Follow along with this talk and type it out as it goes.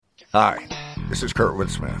Hi, this is Kurtwood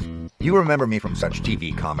Smith. You remember me from such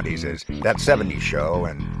TV comedies as That 70s Show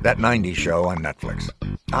and That 90s Show on Netflix.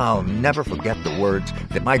 I'll never forget the words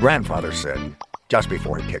that my grandfather said just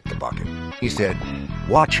before he kicked the bucket. He said,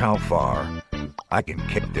 "Watch how far I can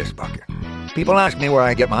kick this bucket." People ask me where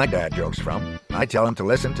I get my dad jokes from. I tell them to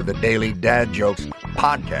listen to the Daily Dad Jokes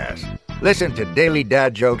podcast. Listen to Daily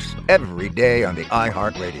Dad Jokes every day on the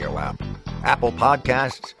iHeartRadio app, Apple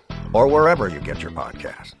Podcasts, or wherever you get your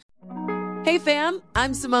podcasts. Hey fam,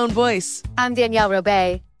 I'm Simone Boyce. I'm Danielle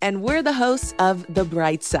Robay. And we're the hosts of The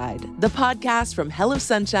Bright Side, the podcast from Hello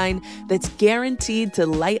Sunshine that's guaranteed to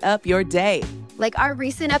light up your day. Like our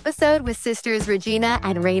recent episode with sisters Regina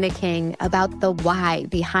and Raina King about the why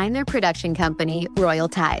behind their production company, Royal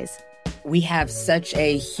Ties. We have such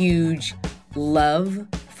a huge love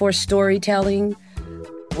for storytelling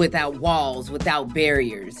without walls, without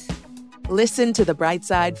barriers. Listen to The Bright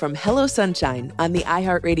Side from Hello Sunshine on the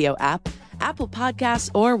iHeartRadio app, Apple Podcasts,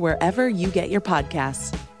 or wherever you get your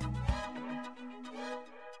podcasts.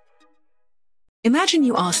 Imagine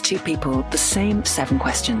you ask two people the same 7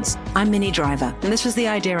 questions. I'm Minnie Driver, and this was the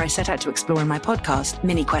idea I set out to explore in my podcast,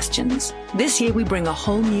 Minnie Questions. This year, we bring a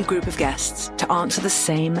whole new group of guests to answer the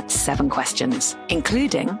same 7 questions,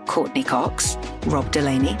 including Courtney Cox, Rob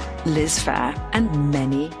Delaney, Liz Phair, and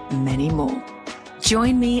many, many more.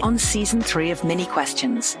 Join me on Season 3 of Minnie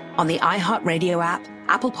Questions on the iHeartRadio app,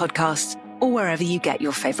 Apple Podcasts, or wherever you get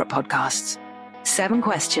your favorite podcasts. 7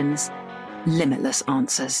 questions, limitless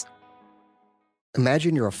answers.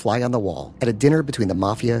 Imagine you're a fly on the wall at a dinner between the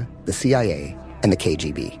Mafia, the CIA, and the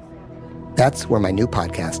KGB. That's where my new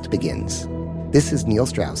podcast begins. This is Neil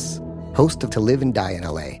Strauss, host of To Live and Die in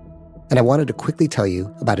LA, and I wanted to quickly tell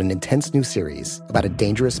you about an intense new series about a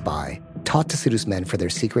dangerous spy taught to seduce men for their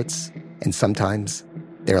secrets and sometimes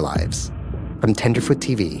their lives. From Tenderfoot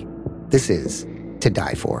TV, this is To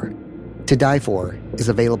Die For. To Die For is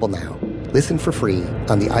available now. Listen for free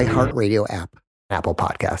on the iHeartRadio app, Apple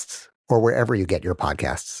Podcasts, or wherever you get your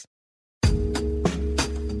podcasts.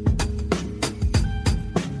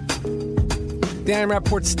 The Iron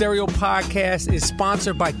Rapport Stereo Podcast is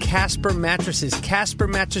sponsored by Casper Mattresses. Casper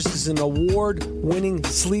Mattresses is an award-winning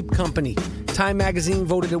sleep company. Time Magazine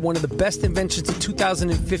voted it one of the best inventions of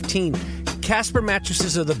 2015. Casper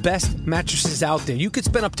mattresses are the best mattresses out there. You could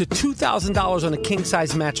spend up to $2,000 on a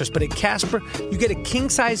king-size mattress, but at Casper, you get a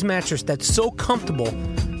king-size mattress that's so comfortable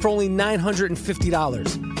for only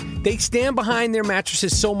 $950. They stand behind their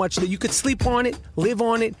mattresses so much that you could sleep on it, live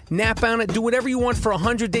on it, nap on it, do whatever you want for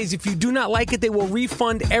 100 days. If you do not like it, they will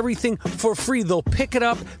refund everything for free. They'll pick it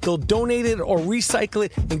up, they'll donate it or recycle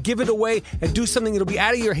it and give it away and do something that'll be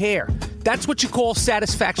out of your hair. That's what you call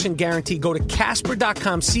satisfaction guarantee. Go to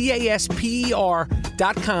Casper.com, CASPER.com.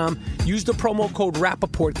 Use the promo code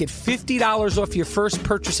Rappaport. Get $50 off your first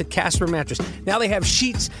purchase at Casper Mattress. Now they have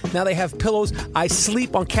sheets. Now they have pillows. I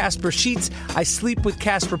sleep on Casper sheets. I sleep with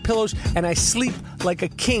Casper pillows. And I sleep like a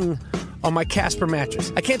king on my Casper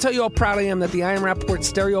mattress. I can't tell you how proud I am that the Iron Rapport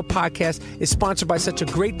Stereo Podcast is sponsored by such a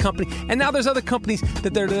great company. And now there's other companies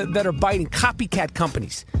that are biting, copycat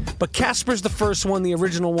companies. But Casper's the first one, the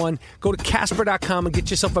original one. Go to Casper.com and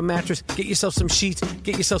get yourself a mattress, get yourself some sheets,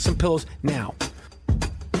 get yourself some pillows now.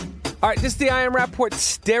 All right, this is the Iron Rapport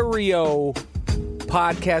Stereo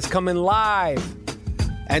Podcast coming live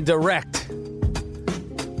and direct.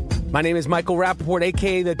 My name is Michael Rappaport,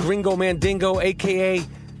 a.k.a. the Gringo Mandingo, a.k.a.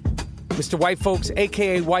 Mr. White Folks,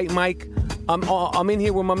 a.k.a. White Mike. I'm in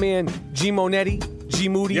here with my man G Monetti, G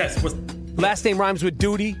Moody. Yes. Last name rhymes with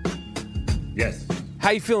Duty. Yes. How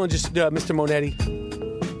you feeling, Mr. Monetti?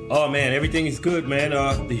 Oh, man, everything is good, man.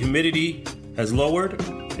 The humidity has lowered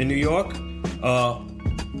in New York,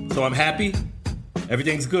 so I'm happy.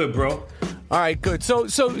 Everything's good, bro. All right, good. So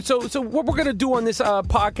what we're going to do on this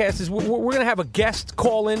podcast is we're going to have a guest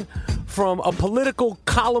call in from a political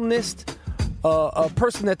columnist, a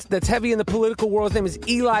person that's heavy in the political world. His name is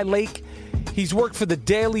Eli Lake. He's worked for the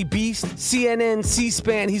Daily Beast, CNN,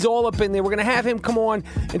 C-SPAN. He's all up in there. We're going to have him come on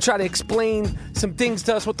and try to explain some things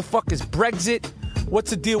to us. What the fuck is Brexit? What's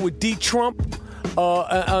the deal with D-Trump?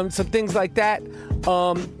 Some things like that.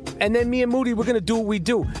 And then me and Moody, we're going to do what we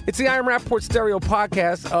do. It's the Iron Rapport Stereo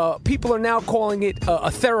Podcast. People are now calling it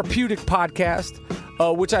a therapeutic podcast,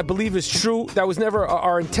 which I believe is true. That was never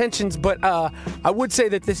our intentions, but I would say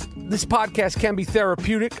that this podcast can be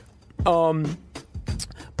therapeutic.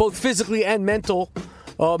 Both physically and mentally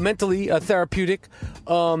therapeutic.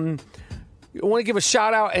 I want to give a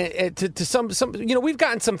shout out to some. We've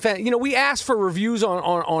gotten some we asked for reviews on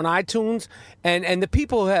iTunes, and the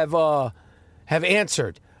people have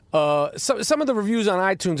answered. Some of the reviews on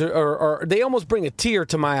iTunes are they almost bring a tear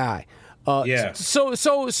to my eye.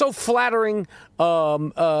 So flattering.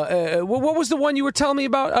 What was the one you were telling me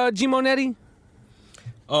about, G. Monetti?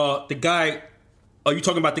 The guy. Are you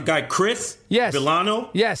talking about the guy Chris? Yes.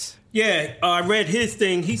 Villano? Yes. Yeah, I read his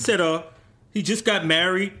thing. He said he just got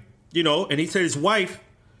married, and he said his wife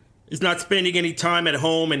is not spending any time at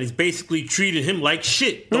home and is basically treating him like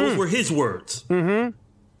shit. Those were his words. Mm-hmm.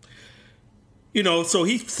 So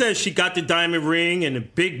he says she got the diamond ring and the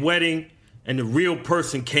big wedding and the real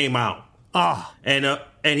person came out. And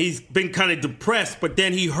he's been kind of depressed, but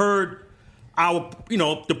then he heard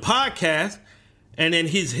the podcast, and then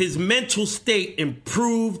his mental state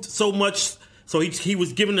improved so much. So he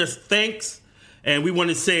was giving us thanks, and we want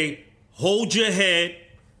to say, hold your head.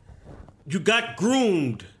 You got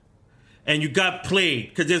groomed, and you got played,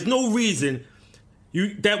 because there's no reason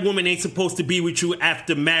that woman ain't supposed to be with you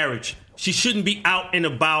after marriage. She shouldn't be out and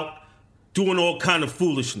about doing all kind of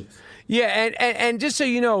foolishness. Yeah, and just so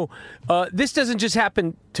you know, this doesn't just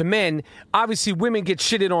happen to men. Obviously, women get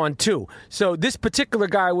shitted on, too. So this particular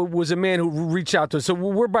guy was a man who reached out to us. So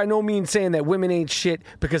we're by no means saying that women ain't shit,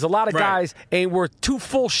 because a lot of guys ain't worth 2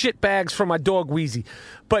 full shit bags from my dog Wheezy.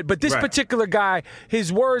 But this particular guy,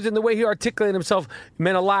 his words and the way he articulated himself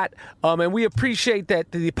meant a lot. And we appreciate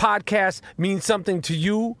that the podcast means something to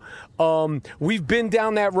you. We've been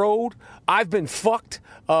down that road. I've been fucked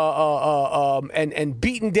and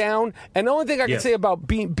beaten down. And the only thing I can say about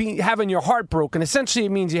having your heart broken, essentially it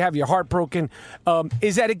means you have your heart broken,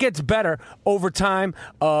 is that it gets better over time.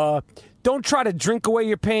 Don't try to drink away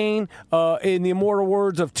your pain. In the immortal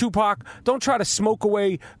words of Tupac, don't try to smoke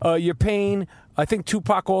away your pain. I think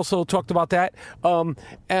Tupac also talked about that.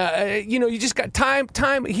 You just got time.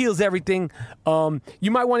 Time heals everything.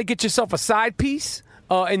 You might want to get yourself a side piece.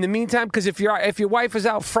 In the meantime, because if your wife is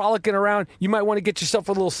out frolicking around, you might want to get yourself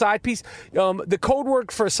a little side piece. The code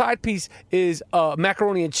word for a side piece is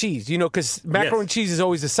macaroni and cheese. Because macaroni and cheese is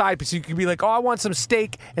always a side piece. So you could be like, I want some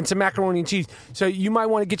steak and some macaroni and cheese. So you might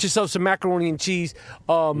want to get yourself some macaroni and cheese.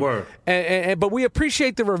 Word. But we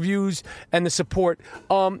appreciate the reviews and the support.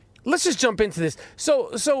 Let's just jump into this.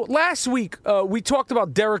 So last week we talked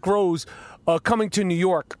about Derrick Rose coming to New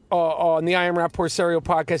York on the I Am Rapport Serial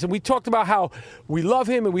podcast. And we talked about how we love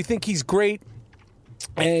him and we think he's great.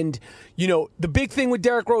 And, the big thing with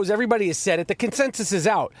Derrick Rose, everybody has said it, the consensus is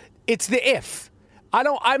out. It's the if.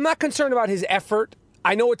 I'm not concerned about his effort.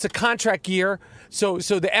 I know it's a contract year, so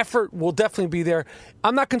the effort will definitely be there.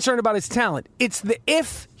 I'm not concerned about his talent. It's the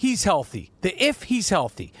if he's healthy. The if he's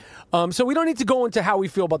healthy. So we don't need to go into how we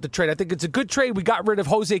feel about the trade. I think it's a good trade. We got rid of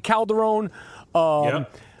Jose Calderon.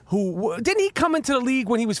 Who didn't he come into the league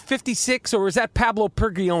when he was 56, or is that Pablo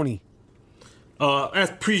Prigioni?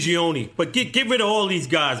 That's Prigioni. But get rid of all these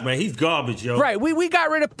guys, man. He's garbage, yo. Right. We got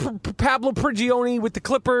rid of Pablo Prigioni with the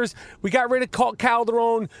Clippers. We got rid of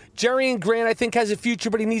Calderon. Jerry Grant, I think, has a future,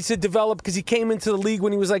 but he needs to develop because he came into the league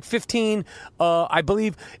when he was like 15, I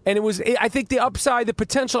believe. And I think the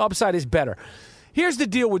potential upside is better. Here's the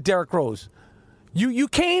deal with Derrick Rose. You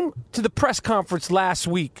came to the press conference last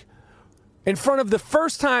week in front of the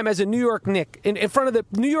first time as a New York Knick, in front of the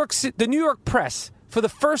New York press for the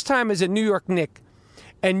first time as a New York Knick,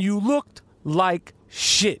 and you looked like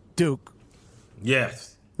shit, Duke.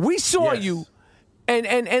 Yes. We saw you, and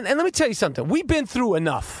let me tell you something. We've been through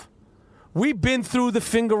enough. We've been through the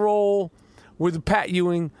finger roll with Pat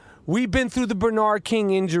Ewing. We've been through the Bernard King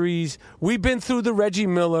injuries. We've been through the Reggie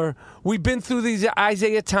Miller. We've been through these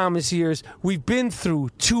Isaiah Thomas years. We've been through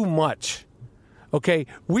too much. Okay,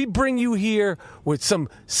 we bring you here with some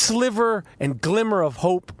sliver and glimmer of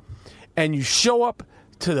hope, and you show up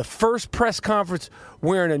to the first press conference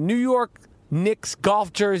wearing a New York Knicks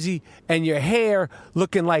golf jersey and your hair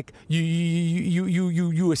looking like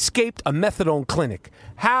you escaped a methadone clinic.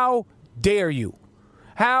 How dare you?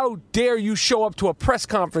 How dare you show up to a press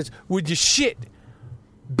conference with your shit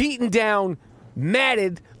beaten down,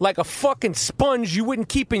 matted like a fucking sponge you wouldn't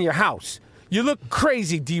keep in your house? You look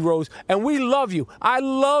crazy, D-Rose, and we love you. I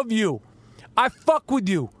love you. I fuck with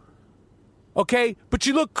you. Okay? But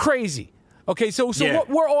you look crazy. Okay, so what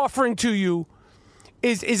we're offering to you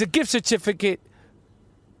is a gift certificate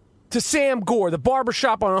to Sam Gore, the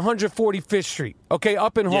barbershop on 145th Street, okay,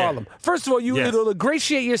 up in Harlem. First of all, it'll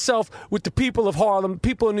ingratiate yourself with the people of Harlem,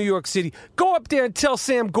 people in New York City. Go up there and tell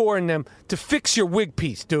Sam Gore and them to fix your wig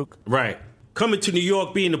piece, Duke. Right. Coming to New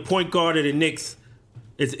York, being the point guard of the Knicks,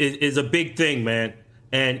 is a big thing, man.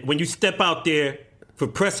 And when you step out there for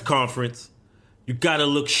press conference, you got to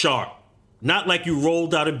look sharp. Not like you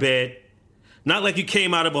rolled out of bed. Not like you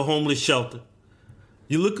came out of a homeless shelter.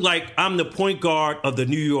 You look like I'm the point guard of the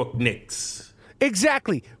New York Knicks.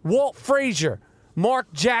 Exactly. Walt Frazier,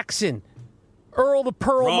 Mark Jackson, Earl the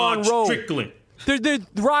Pearl Rod Monroe. Strickland. There's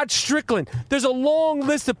Rod Strickland. There's a long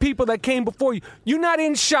list of people that came before you. You're not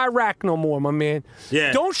in Chirac no more, my man.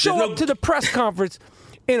 Yeah. Don't show up to the press conference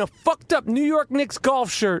in a fucked up New York Knicks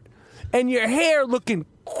golf shirt and your hair looking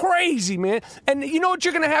crazy, man. And you know what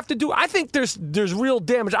you're going to have to do? I think there's real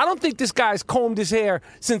damage. I don't think this guy's combed his hair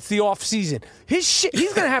since the off season. He's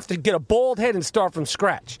going to have to get a bald head and start from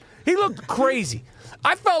scratch. He looked crazy.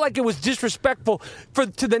 I felt like it was disrespectful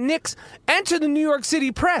to the Knicks and to the New York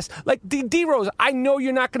City press. Like, D-Rose, I know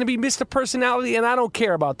you're not going to be Mr. Personality, and I don't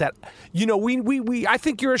care about that. You know, I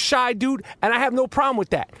think you're a shy dude, and I have no problem with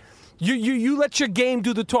that. You let your game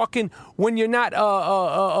do the talking when you're not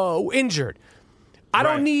injured. I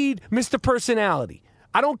don't need Mr. Personality.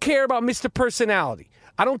 I don't care about Mr. Personality.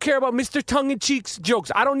 I don't care about Mr. Tongue-in-cheek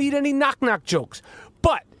jokes. I don't need any knock-knock jokes.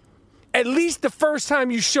 But at least the first time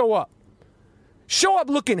you show up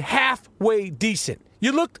looking halfway decent.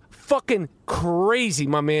 You looked fucking crazy,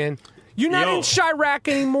 my man. You're not in Chirac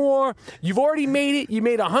anymore. You've already made it. You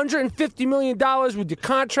made $150 million with your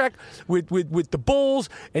contract with the Bulls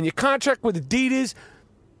and your contract with Adidas.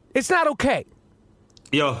 It's not okay.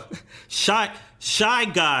 Yo, shy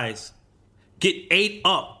guys get ate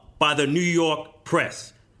up by the New York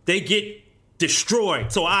press. They get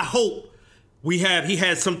destroyed. So I hope he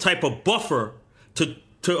has some type of buffer to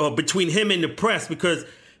between him and the press, because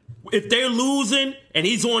if they're losing and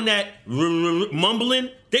he's on that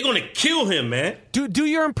mumbling, they're gonna kill him, man. Do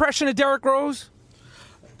your impression of Derrick Rose.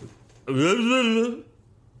 Derrick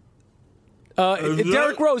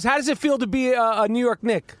Rose, how does it feel to be a New York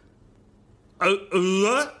Knick?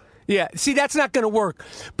 Yeah, see, that's not going to work.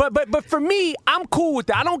 But for me, I'm cool with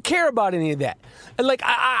that. I don't care about any of that. Like,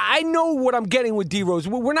 I know what I'm getting with D-Rose.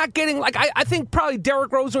 We're not getting, like, I think probably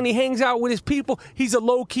Derrick Rose, when he hangs out with his people, he's a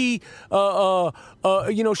low-key,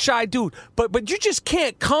 shy dude. But you just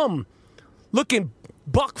can't come looking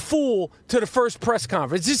buck fool to the first press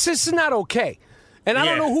conference. This is not okay. And I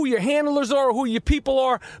don't know who your handlers are or who your people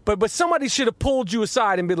are, but somebody should have pulled you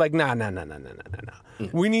aside and be like, nah.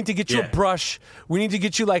 We need to get you a brush. We need to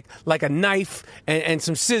get you like a knife and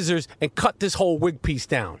some scissors and cut this whole wig piece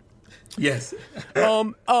down. Yes.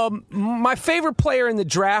 My favorite player in the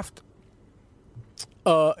draft,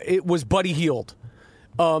 it was Buddy Hield.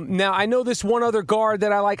 Now, I know this one other guard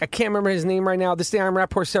that I like. I can't remember his name right now. This is the I'm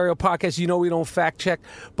Rapport Stereo podcast. You know we don't fact check.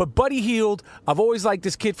 But Buddy Hield, I've always liked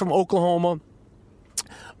this kid from Oklahoma.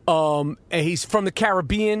 And he's from the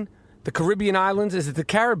Caribbean. The Caribbean Islands. Is it the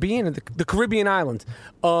Caribbean or the Caribbean Islands?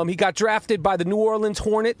 He got drafted by the New Orleans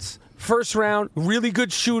Hornets, first round. Really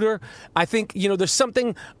good shooter. I think, there's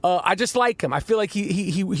something. I just like him. I feel like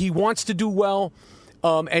he wants to do well,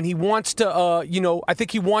 and he wants to. I think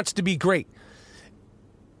he wants to be great.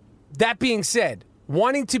 That being said,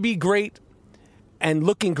 wanting to be great and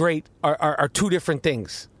looking great are two different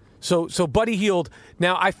things. So Buddy Hield.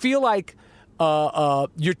 Now I feel like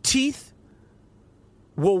your teeth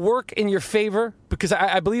will work in your favor, because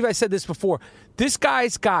I believe I said this before. This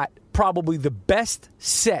guy's got probably the best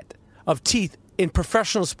set of teeth in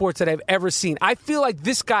professional sports that I've ever seen. I feel like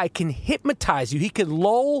this guy can hypnotize you. He can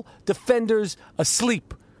lull defenders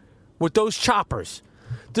asleep with those choppers.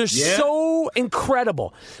 They're so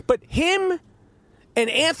incredible. But him and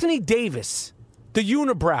Anthony Davis, the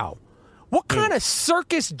unibrow, what kind of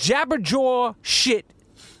circus jabberjaw shit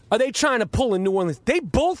are they trying to pull in New Orleans? They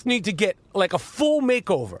both need to get like a full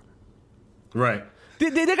makeover. Right.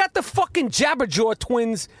 They got the fucking Jabberjaw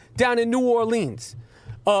twins down in New Orleans.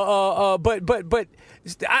 But I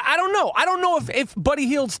don't know. I don't know if Buddy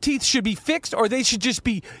Hield's teeth should be fixed or they should just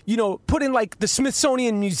be, put in like the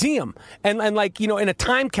Smithsonian Museum and like, in a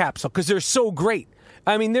time capsule, because they're so great.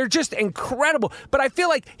 I mean, they're just incredible. But I feel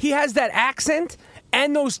like he has that accent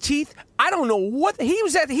and those teeth. I don't know what he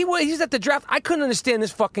was at. He was at the draft. I couldn't understand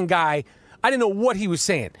this fucking guy. I didn't know what he was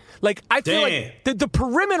saying. Like, I feel like the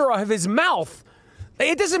perimeter of his mouth,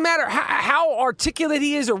 it doesn't matter how articulate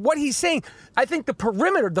he is or what he's saying. I think the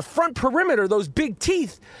perimeter, the front perimeter, those big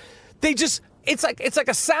teeth, it's like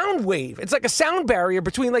a sound wave. It's like a sound barrier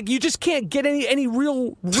between, like, you just can't get any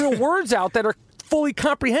real words out that are fully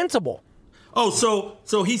comprehensible. Oh,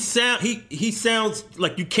 so he sounds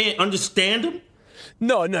like you can't understand him?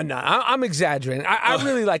 No. I'm exaggerating. I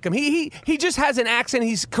really like him. He just has an accent.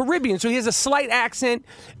 He's Caribbean, so he has a slight accent,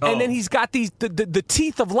 and then he's got the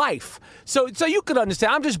teeth of life. So you could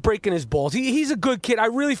understand. I'm just breaking his balls. He's a good kid. I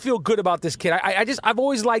really feel good about this kid. I've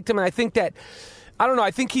always liked him, and I think that I don't know.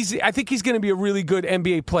 I think he's going to be a really good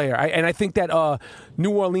NBA player, and I think that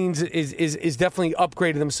New Orleans is definitely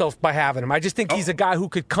upgraded himself by having him. I just think he's a guy who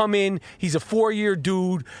could come in. He's a 4-year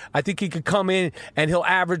dude. I think he could come in and he'll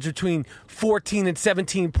average between 14 and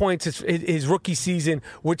 17 points his rookie season,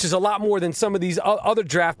 which is a lot more than some of these other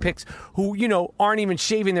draft picks who aren't even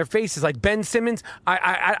shaving their faces. Like Ben Simmons,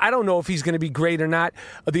 I don't know if he's going to be great or not.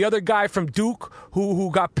 The other guy from Duke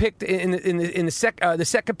who got picked in the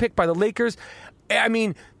second pick by the Lakers. I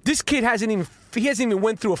mean, this kid hasn't even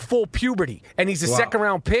went through a full puberty, and he's a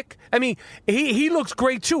second-round pick. I mean, he looks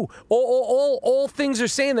great, too. All things are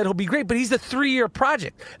saying that he'll be great, but he's a 3-year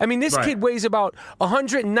project. I mean, this kid weighs about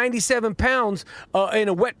 197 pounds in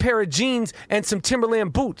a wet pair of jeans and some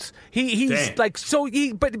Timberland boots. He's like,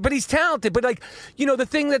 but he's talented. But, like, the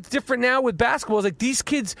thing that's different now with basketball is, like, these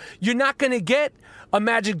kids, you're not going to get a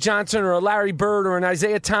Magic Johnson or a Larry Bird or an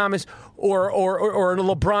Isaiah Thomas or a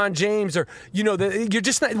LeBron James, or you're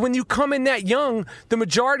just not, when you come in that young, the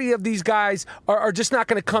majority of these guys are just not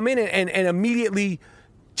going to come in and immediately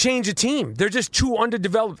change a team. They're just too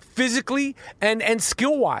underdeveloped physically and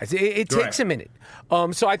skill wise. It takes a minute.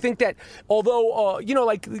 So I think that although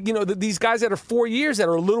these guys that are 4 years that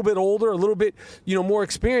are a little bit older, a little bit more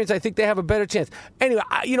experienced, I think they have a better chance. Anyway,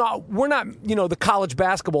 we're not the college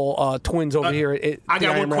basketball twins over here. I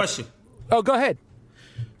got one question. Oh, go ahead.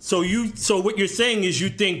 So what you're saying is you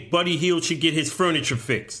think Buddy Hield should get his furniture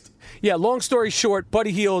fixed? Yeah. Long story short,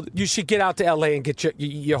 Buddy Hield, you should get out to L.A. and get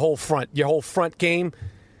your whole front game,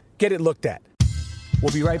 get it looked at.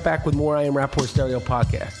 We'll be right back with more I Am Rapport Stereo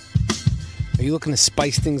podcast. Are you looking to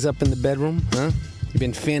spice things up in the bedroom? Huh? You've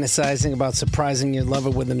been fantasizing about surprising your lover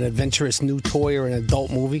with an adventurous new toy or an adult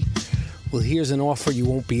movie? Well, here's an offer you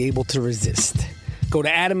won't be able to resist. Go to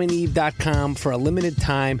adamandeve.com for a limited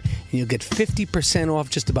time, and you'll get 50% off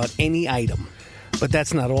just about any item. But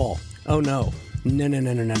that's not all. Oh, no.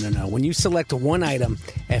 No. When you select one item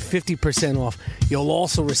at 50% off, you'll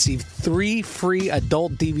also receive 3 free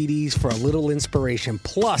adult DVDs for a little inspiration,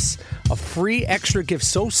 plus a free extra gift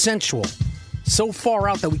so sensual, so far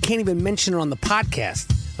out that we can't even mention it on the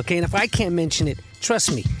podcast. Okay, and if I can't mention it, trust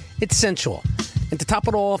me, it's sensual. And to top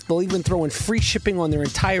it all off, they'll even throw in free shipping on their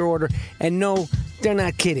entire order. And no, they're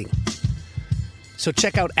not kidding. So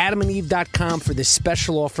check out adamandeve.com for this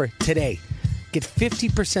special offer today. Get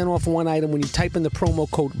 50% off one item when you type in the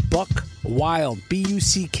promo code BUCKWILD,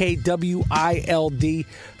 BUCKWILD,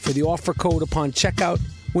 for the offer code upon checkout.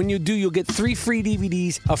 When you do, you'll get 3 free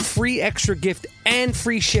DVDs, a free extra gift, and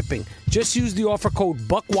free shipping. Just use the offer code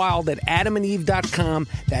BUCKWILD at adamandeve.com.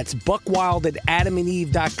 That's BUCKWILD at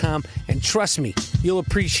adamandeve.com. And trust me, you'll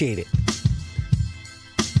appreciate it.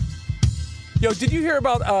 Yo, did you hear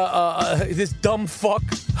about this dumb fuck?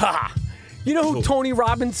 Ha! You know who Tony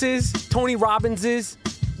Robbins is? Tony Robbins is?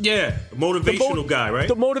 Yeah, motivational guy, right?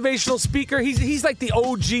 The motivational speaker. He's like the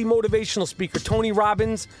OG motivational speaker. Tony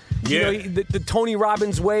Robbins. Yeah. The Tony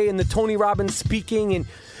Robbins way and the Tony Robbins speaking. And,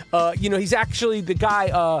 he's actually the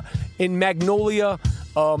guy in Magnolia.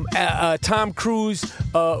 Tom Cruise,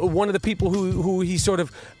 one of the people who he sort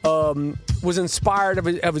of was inspired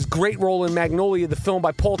of his great role in Magnolia, the film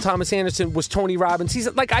by Paul Thomas Anderson, was Tony Robbins.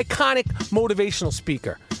 He's like iconic motivational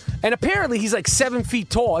speaker. And apparently he's like 7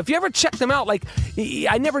 feet tall. If you ever checked him out, like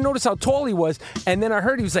I never noticed how tall he was. And then I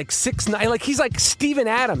heard he was like 6'9". Like he's like Steven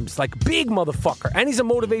Adams, like big motherfucker. And he's a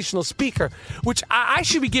motivational speaker, which I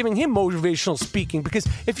should be giving him motivational speaking, because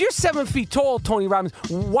if you're 7 feet tall, Tony Robbins,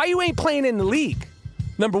 why you ain't playing in the league?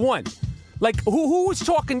 Number one. Like who was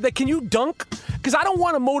talking that can you dunk? Because I don't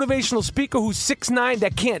want a motivational speaker who's 6'9"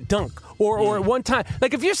 that can't dunk. Or at one time,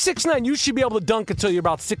 like if you're 6'9", you should be able to dunk until you're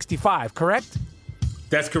about 65, correct?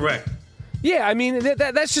 That's correct. Yeah, I mean,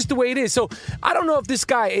 that's just the way it is. So I don't know if this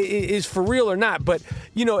guy is for real or not, but,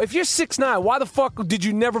 if you're 6'9", why the fuck did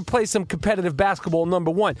you never play some competitive basketball,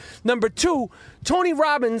 number one? Number two, Tony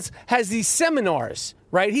Robbins has these seminars,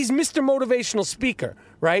 right? He's Mr. Motivational Speaker,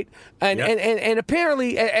 right? And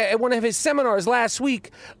apparently at one of his seminars last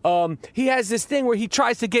week, he has this thing where he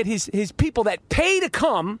tries to get his people that pay to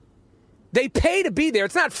come, they pay to be there.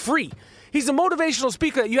 It's not free. He's a motivational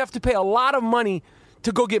speaker that you have to pay a lot of money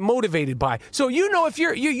to go get motivated by. So if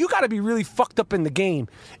you got to be really fucked up in the game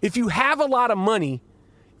if you have a lot of money,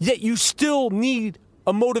 yet you still need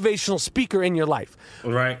a motivational speaker in your life.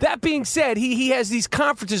 Right. That being said, he has these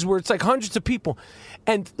conferences where it's like hundreds of people,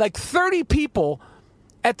 and like 30 people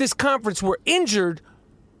at this conference were injured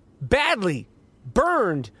badly,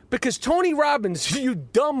 burned, because Tony Robbins, you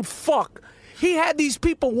dumb fuck, he had these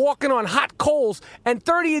people walking on hot coals, and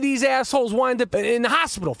 30 of these assholes wind up in the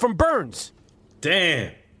hospital from burns.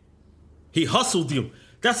 Damn. He hustled them.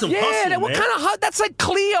 That's some hustle, what man. kind of that's like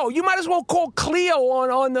Cleo. You might as well call Cleo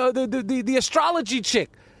on the astrology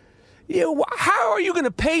chick. How are you going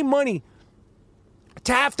to pay money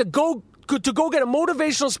to have to go get a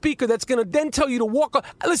motivational speaker that's going to then tell you to walk?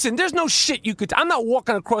 Listen, there's no shit you could. I'm not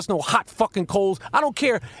walking across no hot fucking coals. I don't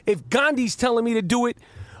care if Gandhi's telling me to do it.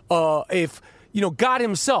 If God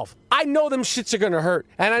himself, I know them shits are going to hurt,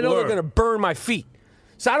 and I know they're going to burn my feet.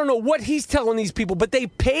 So I don't know what he's telling these people, but they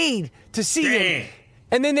paid to see him.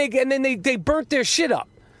 And then they burnt their shit up.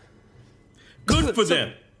 Good for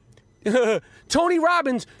them. Tony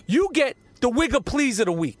Robbins, you get the wig of please of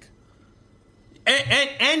the week.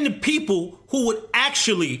 And the people who would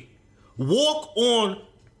actually walk on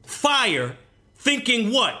fire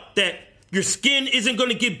thinking what? That your skin isn't going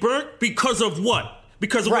to get burnt because of what?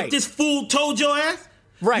 Because of what this fool told your ass?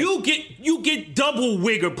 Right. You get double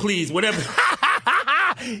wig of please, whatever.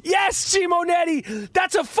 Yes, Simonetti.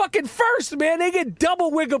 That's a fucking first, man. They get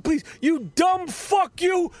double wiggle, please. You dumb fuck,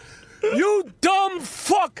 you. You dumb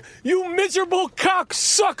fuck. You miserable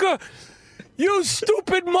cocksucker. You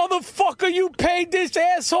stupid motherfucker. You paid this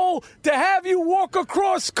asshole to have you walk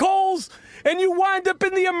across coals, and you wind up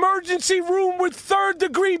in the emergency room with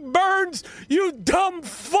third-degree burns. You dumb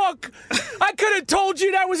fuck. I could have told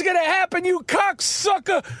you that was going to happen, you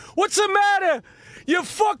cocksucker. What's the matter? You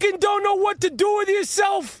fucking don't know what to do with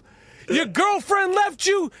yourself? Your girlfriend left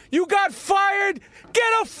you? You got fired?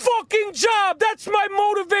 Get a fucking job! That's my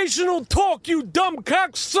motivational talk, you dumb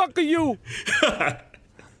cocksucker, you!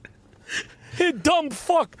 You dumb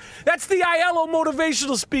fuck. That's the Aiello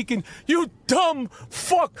motivational speaking. You dumb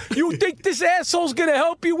fuck. You think this asshole's gonna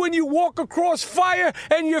help you when you walk across fire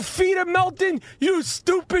and your feet are melting? You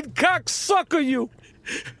stupid cocksucker, you!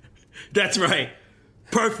 That's right.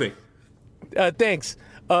 Perfect. Thanks.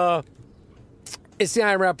 It's the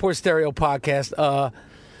Iron Rapport Stereo Podcast.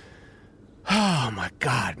 Oh my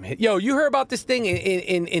God, man! Yo, you heard about this thing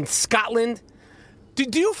in Scotland?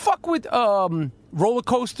 Do you fuck with roller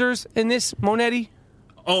coasters in this, Monetti?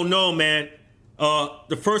 Oh no, man!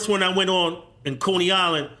 The first one I went on in Coney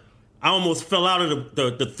Island, I almost fell out of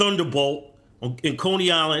the Thunderbolt in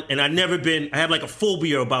Coney Island, and I have like a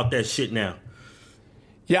phobia about that shit now.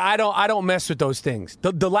 Yeah, I don't mess with those things.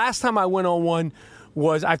 The last time I went on one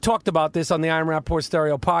was, I've talked about this on the Iron Rapport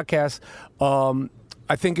Stereo Podcast.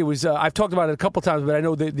 I think it was, I've talked about it a couple times, but I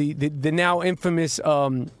know the now infamous,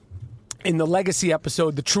 in the Legacy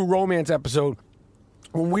episode, the True Romance episode,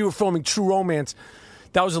 when we were filming True Romance,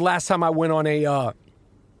 that was the last time I went on a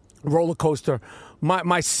roller coaster.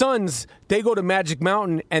 My sons, they go to Magic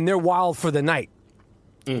Mountain and they're wild for the night.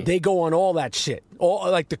 They go on all that shit.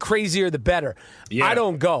 Like the crazier, the better. Yeah. I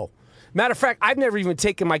don't go. Matter of fact, I've never even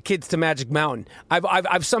taken my kids to Magic Mountain.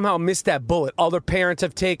 I've somehow missed that bullet. Other parents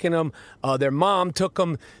have taken them. Their mom took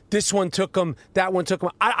them. This one took them. That one took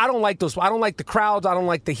them. I don't like those. I don't like the crowds. I don't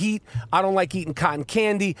like the heat. I don't like eating cotton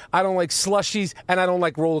candy. I don't like slushies. And I don't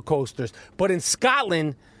like roller coasters. But in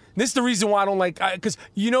Scotland, this is the reason why I don't like, because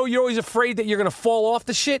you're always afraid that you're going to fall off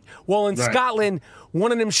the shit. Well, in Scotland,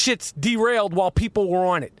 one of them shits derailed while people were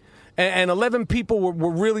on it. And 11 people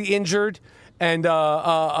were really injured. And,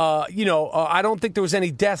 I don't think there was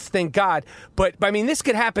any deaths, thank God. But, I mean, this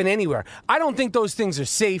could happen anywhere. I don't think those things are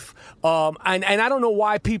safe. And I don't know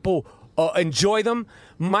why people enjoy them.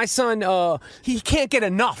 My son, he can't get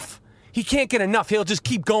enough. He can't get enough. He'll just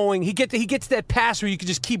keep going. He gets that pass where you can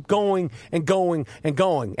just keep going and going and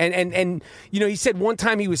going. And he said one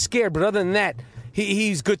time he was scared, but other than that,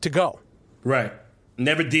 he's good to go. Right.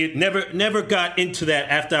 Never got into that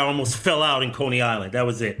after I almost fell out in Coney Island. That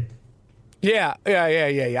was it. Yeah.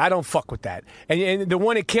 I don't fuck with that. And the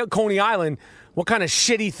one at Coney Island, what kind of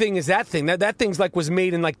shitty thing is that thing? That thing's was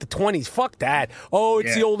made in the 20s. Fuck that. Oh,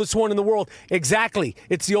 it's the oldest one in the world. Exactly.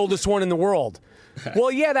 It's the oldest one in the world.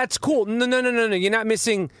 Well, yeah, that's cool. No. You're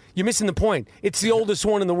missing the point. It's the oldest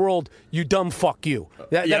one in the world. You dumb fuck you.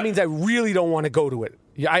 That means I really don't want to go to it.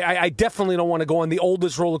 I definitely don't want to go on the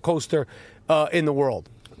oldest roller coaster in the world.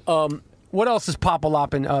 What else is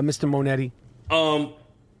pop-a-lopping, Mr. Monetti?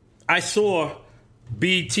 I saw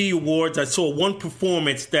BET Awards. I saw one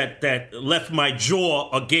performance that left my jaw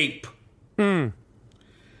agape. Is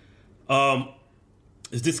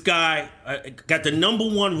this guy got the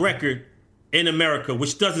 #1 record in America,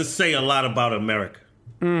 which doesn't say a lot about America.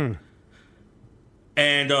 And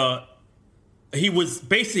he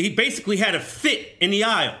basically had a fit in the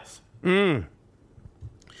aisles.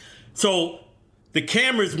 So the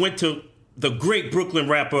cameras went to the great Brooklyn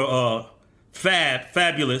rapper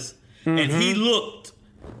Fabulous, and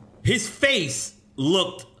his face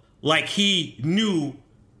looked like he knew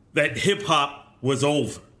that hip hop was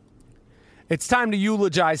over. It's time to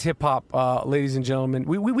eulogize hip-hop, ladies and gentlemen.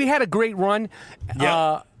 We had a great run.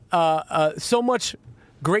 Yeah. So much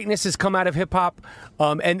greatness has come out of hip-hop,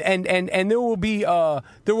 and there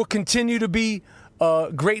will continue to be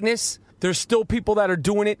greatness. There's still people that are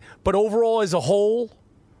doing it, but overall as a whole,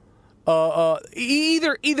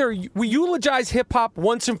 either we eulogize hip-hop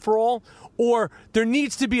once and for all, or there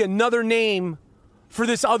needs to be another name for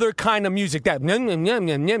this other kind of music. That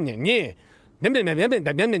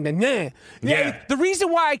Yeah. The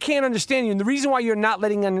reason why I can't understand you, and the reason why you're not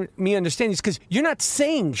letting me understand you, is because you're not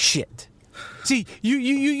saying shit. See,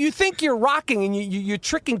 you think you're rocking, and you're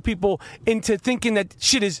tricking people into thinking that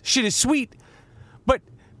shit is sweet, but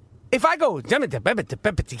if I go like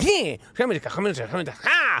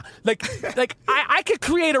I could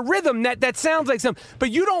create a rhythm that sounds like something,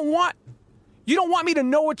 but you don't want me to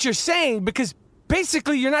know what you're saying because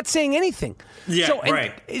basically you're not saying anything. Yeah,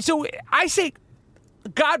 right. So I say,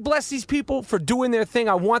 God bless these people for doing their thing.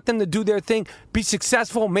 I want them to do their thing, be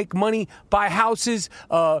successful, make money, buy houses,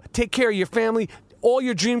 take care of your family. All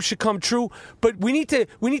your dreams should come true. But we need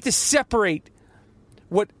to separate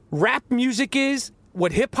what rap music is,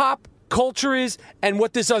 what hip hop culture is, and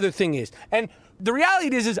what this other thing is. And the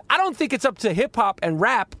reality is I don't think it's up to hip hop and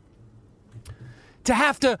rap to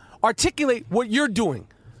have to articulate what you're doing.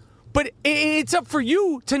 But it's up for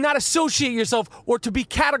you to not associate yourself or to be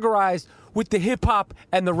categorized with the hip hop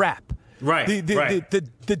and the rap. Right.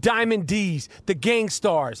 The Diamond D's, the Gang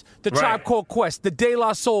Stars, the Right. Tribe Called Quest, the De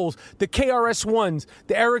La Souls, the KRS-Ones,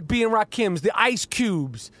 the Eric B. and Rakims, the Ice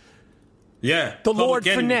Cubes, Yeah. the Public Lord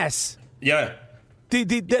Enemy. Finesse, Yeah.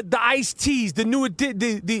 the Ice T's, the new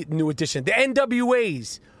edition, the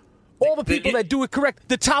NWAs. All the people that do it correct,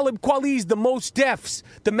 the Talib Kweli's, the Mos Defs,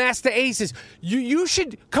 the Master Aces. You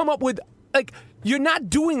should come up with, like, you're not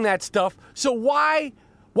doing that stuff, so why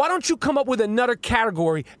don't you come up with another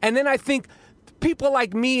category? And then I think people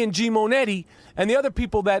like me and G Monetti and the other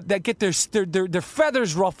people that get their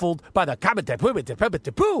feathers ruffled by the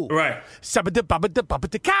Right.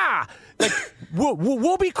 like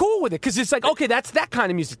we'll be cool with it because it's like, okay, that's that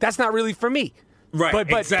kind of music. That's not really for me. Right,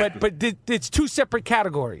 exactly. But it's two separate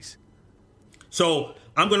categories. So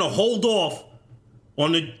I'm going to hold off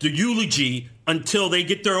on the eulogy until they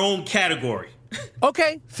get their own category.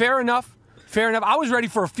 Okay, fair enough. I was ready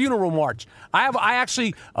for a funeral march. I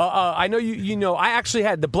actually, I know you know, I actually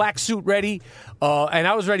had the black suit ready, and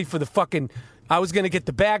I was ready for I was going to get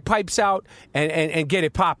the bagpipes out and get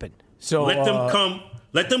it popping. So Let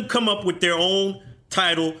them come up with their own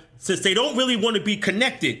title, since they don't really want to be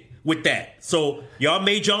connected with that. So y'all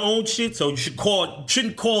made your own shit, so you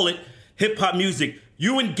shouldn't call it hip hop music.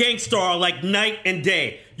 You and Gang Starr are like night and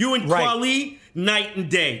day. You and Right. Kweli, night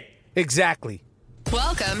and day. Exactly.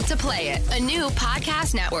 Welcome to Play It, a new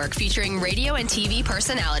podcast network featuring radio and TV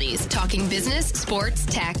personalities talking business, sports,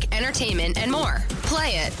 tech, entertainment, and more.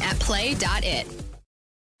 Play it at play.it.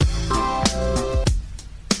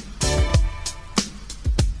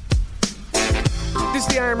 This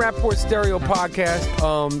is the Iron Rapport Stereo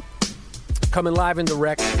Podcast, coming live and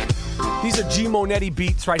direct. These are G Monetti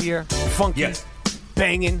beats right here, funky, Yes.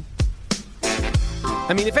 banging.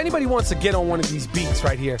 I mean, if anybody wants to get on one of these beats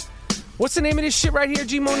right here, what's the name of this shit right here,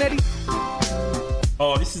 G Monetti?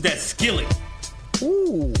 Oh, this is that Skillet.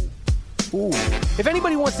 Ooh. If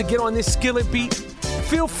anybody wants to get on this Skillet beat,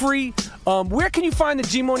 feel free. Where can you find the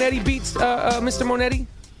G Monetti beats, Mr. Monetti?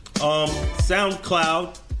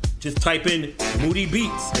 SoundCloud. Just type in Moody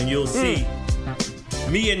Beats and you'll see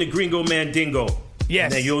me and the Gringo Mandingo.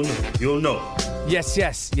 Yes. And then you'll know. Yes,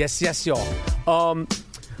 y'all.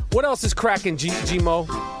 What else is cracking, G-Mo?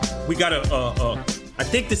 We got I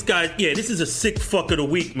think this guy, this is a sick fuck of the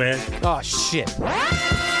week, man. Oh, shit.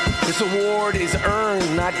 This award is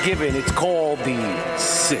earned, not given. It's called the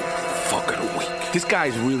Sick Fuck of the Week. This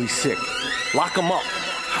guy's really sick. Lock him up.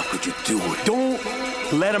 How could you do it? Don't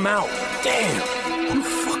let him out. Damn. You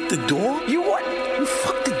fucked the dog? You what? You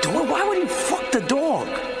fucked the dog? Why would you fuck the dog?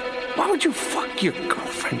 Why would you fuck your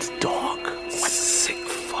girlfriend's dog? What sick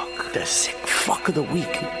fuck? The sick fuck of the week.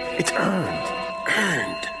 It's earned.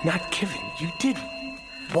 Earned. Not given. You did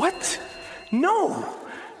what? No.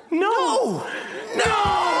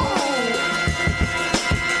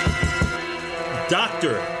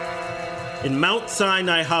 Doctor in Mount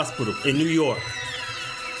Sinai Hospital in New York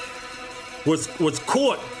was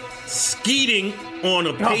caught skeeting on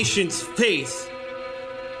a patient's face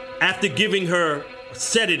after giving her a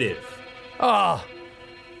sedative.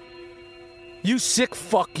 You sick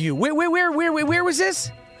fuck you. Where was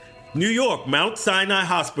this? New York, Mount Sinai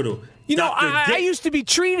Hospital. You know, I used to be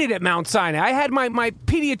treated at Mount Sinai. I had my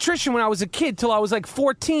pediatrician when I was a kid till I was like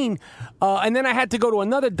 14. And then I had to go to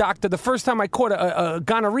another doctor. The first time I caught a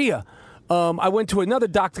gonorrhea, I went to another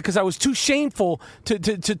doctor because I was too shameful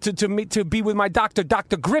to be with my doctor,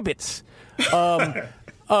 Dr. Gribbets.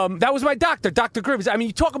 That was my doctor, Dr. Gribbets. I mean,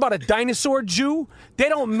 you talk about a dinosaur Jew. They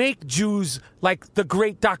don't make Jews like the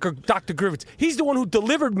great Dr. Gribbets. He's the one who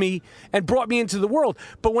delivered me and brought me into the world.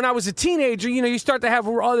 But when I was a teenager, you start to have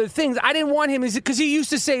other things. I didn't want him because he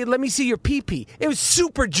used to say, "Let me see your pee-pee." It was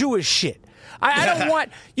super Jewish shit. I don't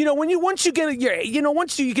want, once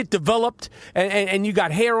you get developed and you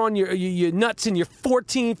got hair on your nuts and you're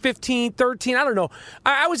 14, 15, 13, I don't know.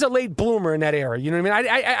 I was a late bloomer in that era, you know what I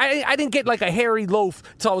mean? I didn't get like a hairy loaf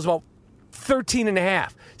until I was about 13 and a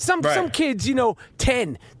half. Some kids,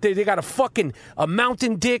 10, they got a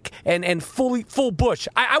mountain dick and full bush.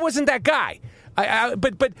 I wasn't that guy.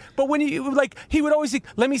 But when he would always think,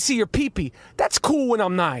 "Let me see your pee-pee." That's cool when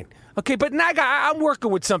I'm 9. Okay, but now I'm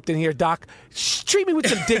working with something here, Doc. Treat me with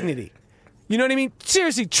some dignity. You know what I mean?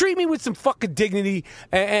 Seriously, treat me with some fucking dignity.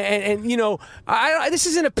 And this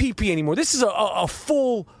isn't a pee-pee anymore. This is a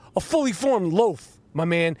fully formed loaf, my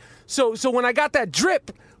man. So when I got that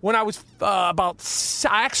drip, when I was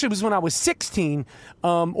when I was 16,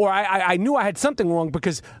 or I knew I had something wrong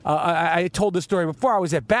because I told the story before. I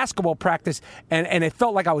was at basketball practice, and it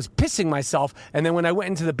felt like I was pissing myself. And then when I went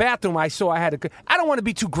into the bathroom, I saw I don't want to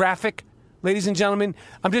be too graphic, ladies and gentlemen.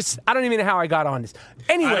 I don't even know how I got on this.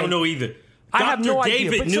 Anyway, I don't know either. I have no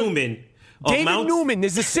David idea. Newman. David Newman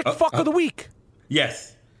is the sick fuck of the week.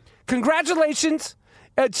 Yes. Congratulations.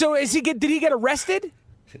 So did he get arrested?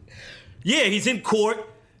 Yeah, he's in court.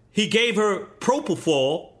 He gave her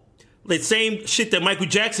propofol, the same shit that Michael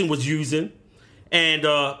Jackson was using, and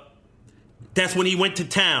that's when he went to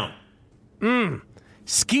town.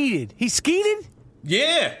 Skeeted. He skeeted?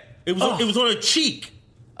 Yeah. It was on her cheek.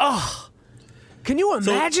 Oh. Can you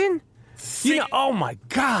imagine? Oh my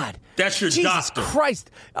God. That's your Jesus doctor. Christ.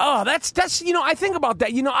 Oh, that's I think about that.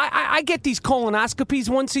 I get these colonoscopies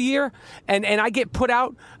once a year and I get put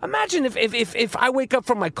out. Imagine if I wake up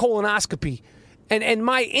from my colonoscopy and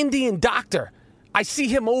my Indian doctor, I see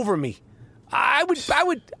him over me. I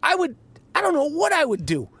don't know what I would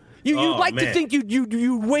do. You'd like to think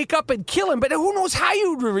you'd wake up and kill him, but who knows how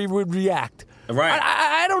you would react. Right.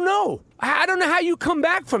 I don't know. I don't know how you come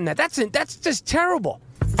back from that. That's just terrible.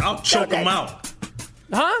 I'll choke him out.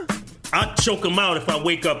 Huh? I'll choke him out if I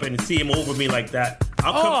wake up and see him over me like that.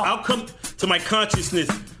 I'll come to my consciousness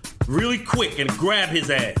really quick and grab his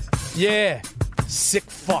ass. Yeah. Sick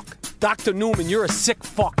fuck. Dr. Newman, you're a sick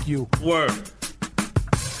fuck, you. Word.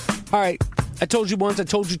 All right. I told you once, I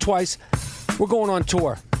told you twice. We're going on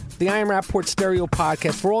tour. The I Am Rappaport Stereo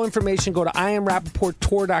Podcast. For all information, go to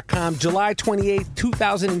IamRappaportTour.com. July 28th,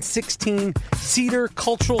 2016, Cedar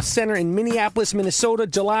Cultural Center in Minneapolis, Minnesota.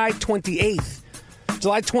 July 28th.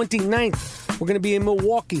 July 29th, we're going to be in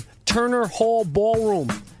Milwaukee, Turner Hall Ballroom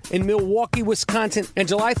in Milwaukee, Wisconsin. And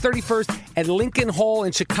July 31st at Lincoln Hall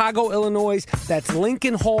in Chicago, Illinois. That's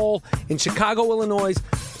Lincoln Hall in Chicago, Illinois.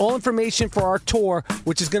 All information for our tour,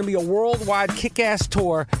 which is going to be a worldwide kick-ass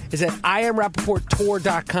tour, is at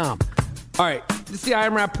IamRappaportTour.com. All right, this is the I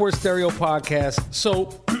Am Rappaport Stereo Podcast. So,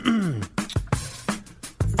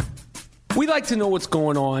 we like to know what's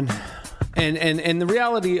going on. And the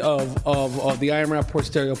reality of the I Am Rappaport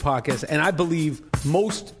Stereo Podcast, and I believe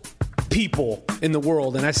most people in the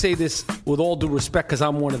world, and I say this with all due respect because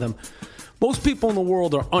I'm one of them, most people in the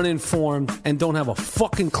world are uninformed and don't have a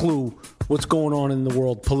fucking clue what's going on in the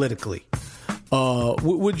world politically.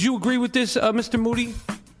 Would you agree with this, Mr. Moody?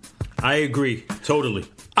 I agree, totally.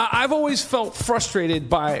 I've always felt frustrated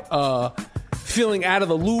by feeling out of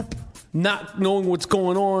the loop, not knowing what's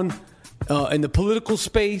going on in the political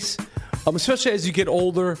space. Especially as you get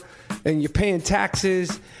older and you're paying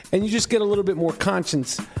taxes and you just get a little bit more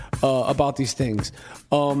conscience about these things.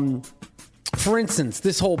 For instance,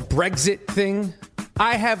 this whole Brexit thing,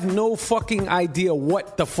 I have no fucking idea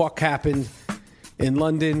what the fuck happened in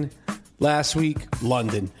London last week.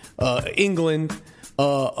 England,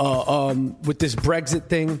 with this Brexit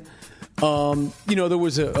thing. There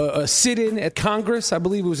was a sit-in at Congress. I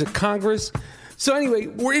believe it was at Congress. So anyway,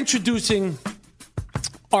 we're introducing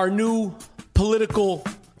our new political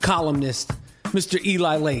columnist, Mr.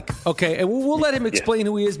 Eli Lake. Okay, and we'll let him explain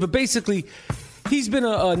who he is, but basically, he's been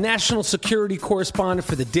a national security correspondent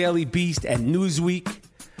for the Daily Beast and Newsweek.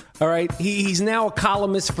 All right, he's now a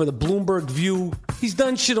columnist for the Bloomberg View. He's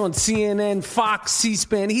done shit on CNN, Fox,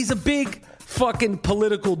 C-SPAN. He's a big fucking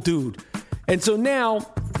political dude. And so now,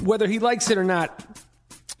 whether he likes it or not,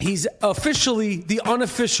 he's officially the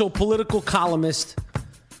unofficial political columnist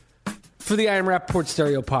for the I Am Rappaport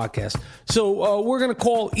Stereo Podcast. So we're going to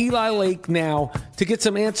call Eli Lake now to get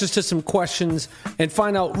some answers to some questions and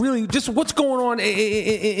find out really just what's going on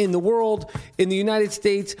in the world, in the United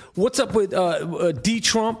States. What's up with D.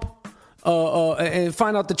 Trump? And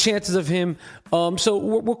find out the chances of him. So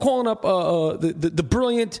we're calling up the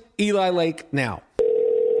brilliant Eli Lake now.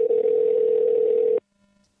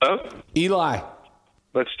 Hello? Eli.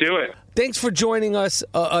 Let's do it. Thanks for joining us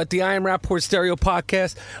at the I Am Rappaport Stereo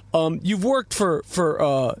Podcast. You've worked for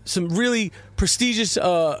some really prestigious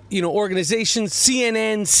organizations,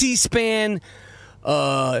 CNN, C-SPAN,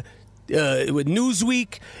 with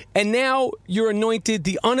Newsweek, and now you're anointed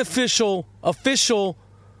the official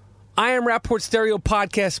I Am Rappaport Stereo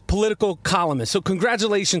Podcast political columnist. So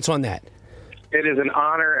congratulations on that. It is an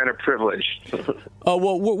honor and a privilege.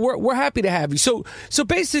 Well, we're happy to have you. So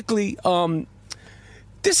basically,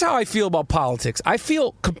 this is how I feel about politics. I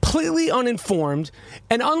feel completely uninformed,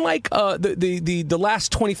 and unlike the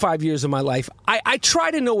last 25 years of my life, I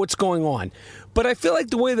try to know what's going on. But I feel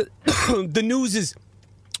like the way that the news is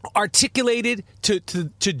articulated to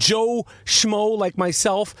Joe Schmo like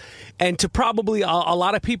myself, and to probably a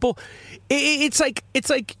lot of people, it's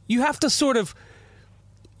like you have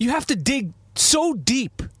to dig so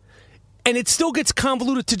deep, and it still gets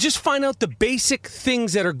convoluted to just find out the basic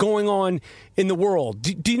things that are going on in the world.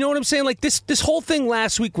 Do you know what I'm saying? Like this whole thing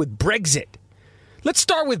last week with Brexit. Let's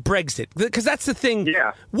start with Brexit, because that's the thing.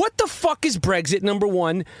 Yeah. What the fuck is Brexit, number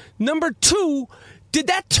one? Number two, did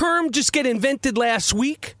that term just get invented last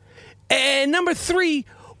week? And number three,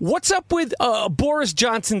 what's up with Boris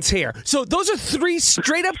Johnson's hair? So those are three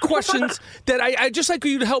straight-up questions that I just like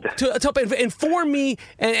you to help inform me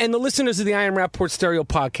and the listeners of the I Am Rappaport Stereo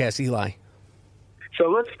Podcast, Eli. So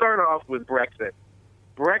let's start off with Brexit.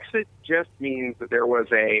 Brexit just means that there was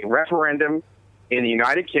a referendum in the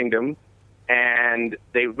United Kingdom, and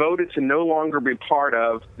they voted to no longer be part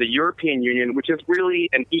of the European Union, which is really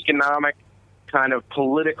an economic kind of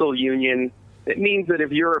political union. It means that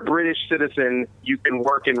if you're a British citizen, you can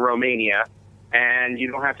work in Romania, and you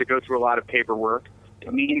don't have to go through a lot of paperwork.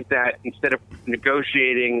 It means that instead of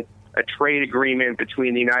negotiating a trade agreement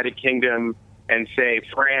between the United Kingdom and, say,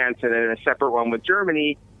 France, and then a separate one with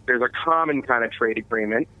Germany, there's a common kind of trade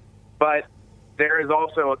agreement. But there is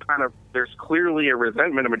also there's clearly a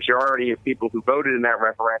resentment. A majority of people who voted in that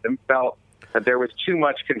referendum felt that there was too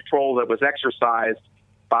much control that was exercised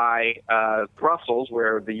by Brussels,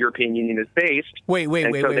 where the European Union is based. Wait.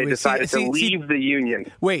 So they decided to leave the Union.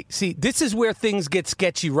 This is where things get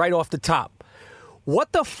sketchy right off the top.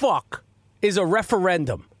 What the fuck is a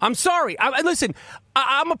referendum? I'm sorry. Listen,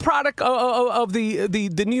 I'm a product of the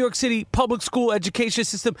New York City public school education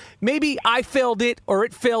system. Maybe I failed it or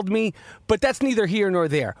it failed me, but that's neither here nor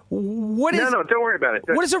there. No, don't worry about it.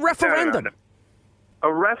 What is a referendum? No.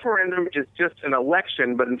 A referendum is just an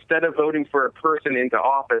election, but instead of voting for a person into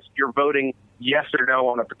office, you're voting yes or no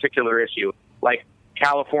on a particular issue. Like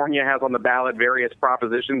California has on the ballot various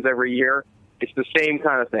propositions every year. It's the same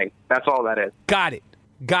kind of thing. That's all that is. Got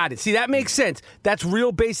it. See, that makes sense. That's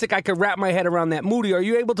real basic. I could wrap my head around that. Moody, are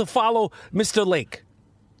you able to follow Mr. Lake?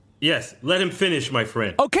 Yes, let him finish, my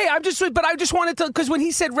friend. Okay, I just wanted to, because when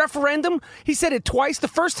he said referendum, he said it twice. The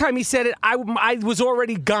first time he said it, I was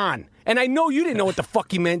already gone. And I know you didn't know what the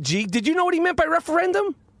fuck he meant, G. Did you know what he meant by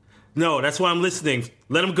referendum? No, that's why I'm listening.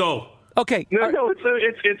 Let him go. Okay. No,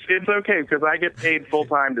 it's okay, because I get paid full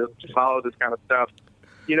time to follow this kind of stuff.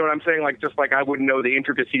 You know what I'm saying? Just like I wouldn't know the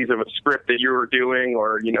intricacies of a script that you were doing,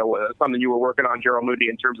 or something you were working on, Gerald Moody,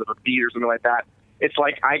 in terms of a beat or something like that. It's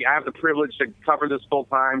like I have the privilege to cover this full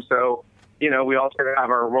time, so we all sort of have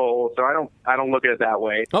our role. So I don't look at it that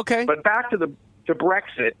way. Okay. But back to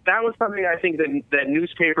Brexit, that was something I think that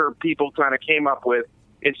newspaper people kind of came up with.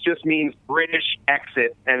 It just means British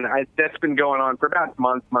exit, and that's been going on for about a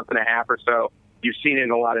month and a half or so. You've seen it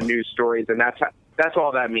in a lot of news stories, and that's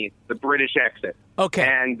all that means, the British exit. Okay.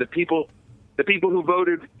 And the people who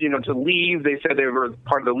voted, to leave, they said they were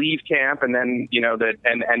part of the Leave camp, and then,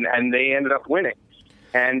 and they ended up winning.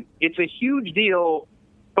 And it's a huge deal,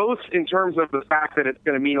 both in terms of the fact that it's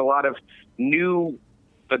going to mean a lot of new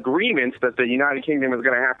agreements that the United Kingdom is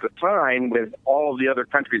going to have to sign with all of the other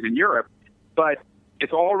countries in Europe, but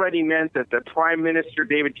it's already meant that the Prime Minister,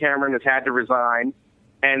 David Cameron, has had to resign,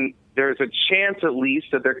 and there's a chance at least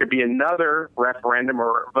that there could be another referendum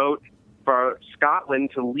or vote for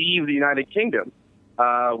Scotland to leave the United Kingdom,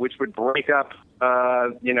 which would break up,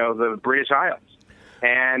 the British Isles.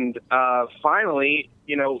 And finally,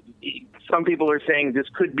 some people are saying this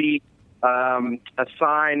could be a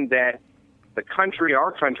sign that the country,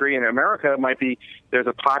 our country in America, there's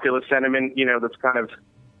a populist sentiment, that's kind of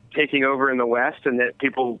taking over in the West, and that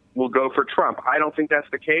people will go for Trump. I don't think that's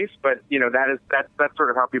the case, but that's sort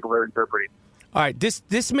of how people are interpreting. All right,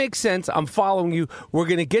 this makes sense. I'm following you. We're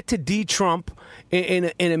going to get to D. Trump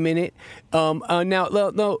in a minute.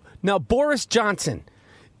 Now, Boris Johnson,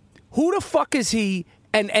 who the fuck is he,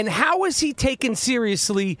 and how is he taken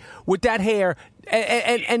seriously with that hair?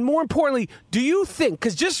 And more importantly, do you think,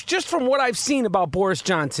 because just from what I've seen about Boris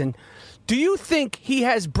Johnson, do you think he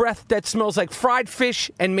has breath that smells like fried fish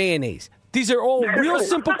and mayonnaise? These are all real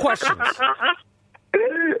simple questions.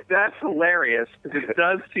 That's hilarious, because it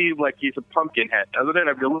does seem like he's a pumpkin head, doesn't it?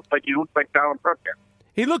 I mean, he looks like Donald Trump here.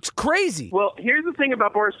 He looks crazy. Well, here's the thing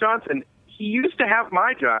about Boris Johnson. He used to have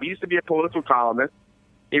my job. He used to be a political columnist.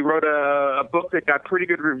 He wrote a book that got pretty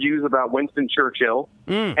good reviews about Winston Churchill.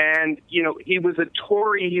 And, he was a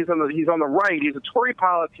Tory. He's on the right. He's a Tory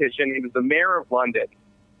politician. He was the mayor of London.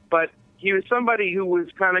 But he was somebody who was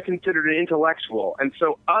kind of considered an intellectual. And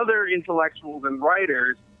so other intellectuals and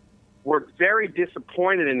writers were very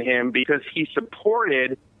disappointed in him because he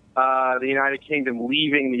supported the United Kingdom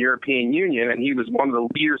leaving the European Union, and he was one of the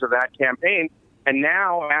leaders of that campaign. And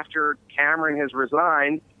now, after Cameron has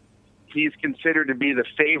resigned, he's considered to be the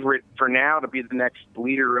favorite for now to be the next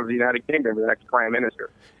leader of the United Kingdom, the next prime minister.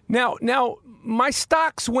 Now, my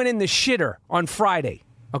stocks went in the shitter on Friday,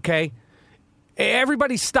 okay?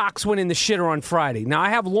 Everybody's stocks went in the shitter on Friday. Now, I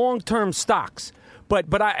have long-term stocks.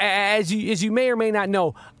 But I, as you may or may not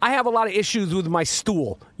know, I have a lot of issues with my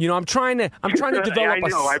stool. I'm trying to develop. I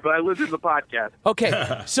know. I listen to the podcast. Okay,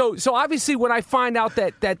 so obviously when I find out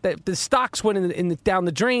that the stocks went down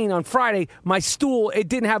the drain on Friday, my stool, it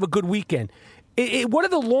didn't have a good weekend. What are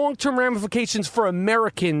the long-term ramifications for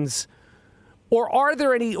Americans? Or are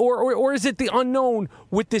there any, or is it the unknown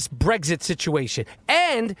with this Brexit situation?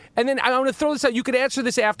 And then I want to throw this out. You could answer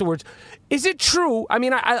this afterwards. Is it true? I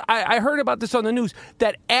mean, I heard about this on the news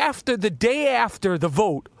that the day after the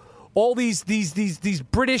vote, all these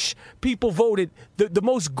British people voted. The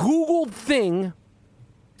most Googled thing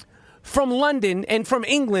from London and from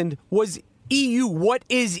England was EU. What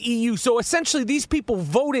is EU? So essentially, these people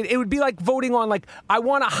voted. It would be like voting on, like, I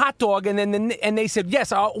want a hot dog, and then and they said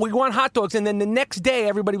yes, we want hot dogs, and then the next day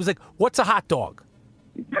everybody was like, what's a hot dog?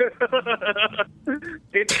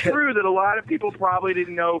 It's true that a lot of people probably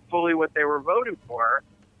didn't know fully what they were voting for,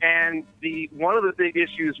 and one of the big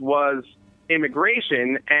issues was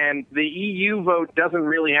immigration, and the EU vote doesn't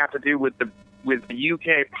really have to do with the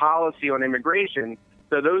UK policy on immigration.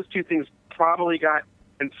 So those two things probably got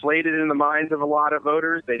inflated in the minds of a lot of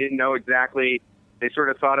voters. They didn't know exactly. They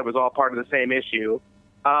sort of thought it was all part of the same issue.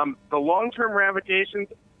 The long-term ramifications,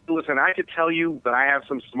 listen, I could tell you that I have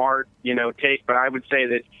some smart, take, but I would say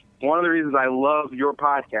that one of the reasons I love your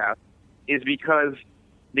podcast is because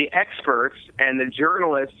the experts and the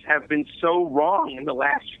journalists have been so wrong in the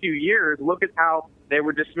last few years. Look at how they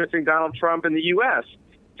were dismissing Donald Trump in the U.S.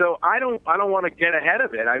 So I don't want to get ahead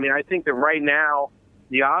of it. I mean, I think that right now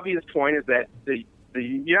the obvious point is that the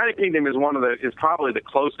United Kingdom is probably the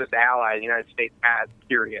closest ally the United States has,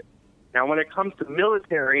 period. Now, when it comes to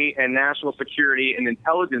military and national security and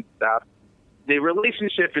intelligence stuff, the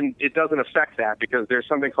relationship, it doesn't affect that because there's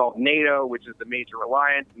something called NATO, which is the major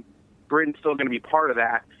alliance. And Britain's still going to be part of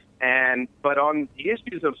that. But on the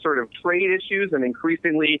issues of sort of trade issues and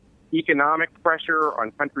increasingly economic pressure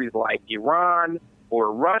on countries like Iran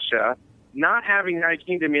or Russia, not having the United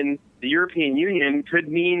Kingdom in the European Union could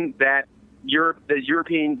mean that the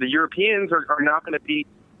Europeans are not going to be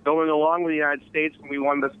going along with the United States when we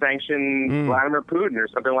wanted to sanction Vladimir Putin or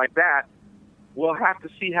something like that. We'll have to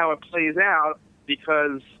see how it plays out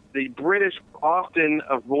because the British often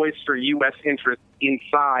voiced their U.S. interests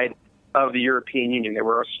inside of the European Union. They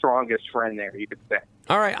were our strongest friend there, you could say.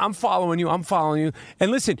 All right, I'm following you. And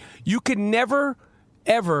listen, you can never,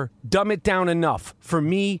 ever dumb it down enough for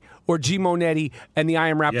me or G. Monetti and the I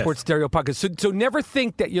Am Rappaport Stereo Podcast. So never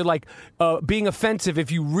think that you're being offensive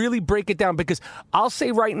if you really break it down, because I'll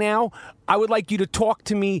say right now, I would like you to talk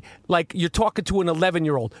to me like you're talking to an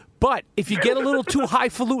 11-year-old. But if you get a little too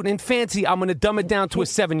highfalutin and fancy, I'm going to dumb it down to a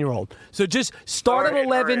 7-year-old. So just start at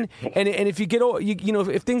 11, and if you get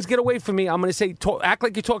if things get away from me, I'm going to say act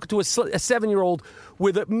like you're talking to a 7-year-old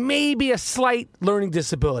with maybe a slight learning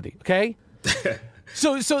disability. Okay.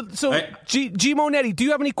 So, G. Monetti, do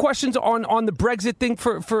you have any questions on the Brexit thing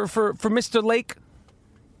for Mr. Lake?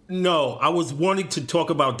 No, I was wanting to talk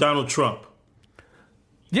about Donald Trump.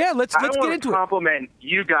 Yeah, let's get into it. I want to compliment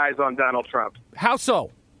you guys on Donald Trump. How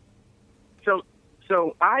so?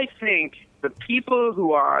 So I think the people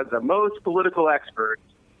who are the most political experts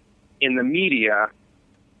in the media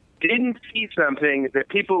didn't see something that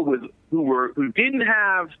people who didn't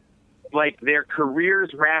have like their careers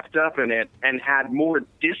wrapped up in it and had more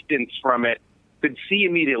distance from it could see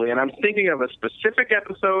immediately. And I'm thinking of a specific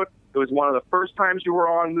episode. It was one of the first times you were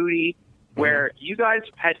on, Moody, where you guys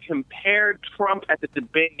had compared Trump at the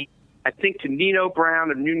debate, I think, to Nino Brown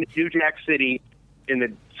of New Jack City, in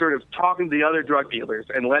the sort of talking to the other drug dealers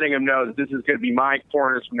and letting them know that this is going to be my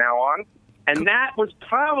corners from now on. And that was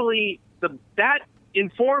probably that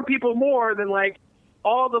informed people more than like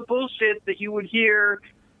all the bullshit that you would hear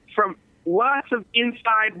from lots of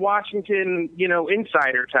inside Washington,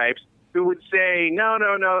 insider types who would say, no,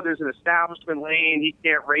 there's an establishment lane. He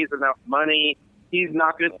can't raise enough money. It's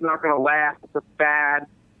not going to last. It's a fad.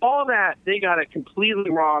 All that, they got it completely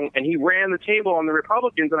wrong, and he ran the table on the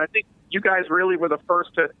Republicans, and I think you guys really were the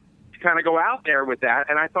first to kind of go out there with that,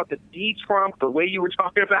 and I thought that Trump, the way you were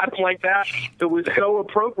talking about him like that, it was so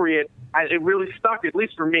appropriate. It really stuck, at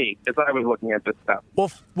least for me, as I was looking at this stuff.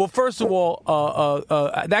 Well, first of all,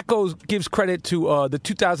 that gives credit to the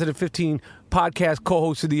 2015 podcast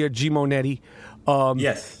co-host of the year, G. Monetti.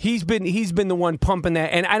 Yes, he's been the one pumping that,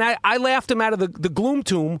 and I laughed him out of the gloom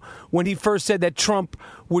tomb when he first said that Trump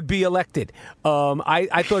would be elected.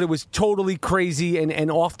 I thought it was totally crazy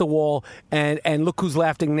and off the wall. And look who's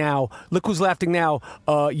laughing now.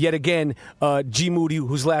 Yet again, G. Moody,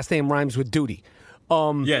 whose last name rhymes with duty.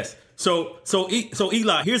 Yes. So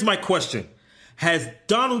Eli, here's my question: has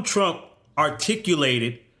Donald Trump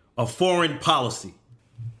articulated a foreign policy?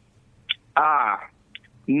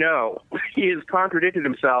 No, he has contradicted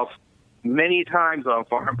himself many times on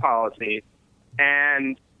foreign policy,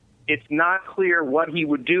 and it's not clear what he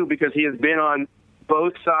would do because he has been on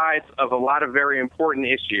both sides of a lot of very important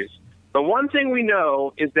issues. The one thing we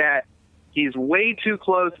know is that he's way too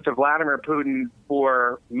close to Vladimir Putin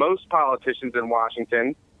for most politicians in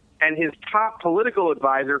Washington, and his top political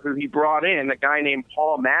advisor, who he brought in, a guy named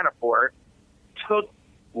Paul Manafort, took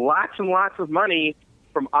lots and lots of money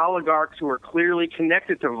from oligarchs who are clearly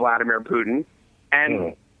connected to Vladimir Putin.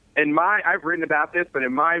 And I've written about this, but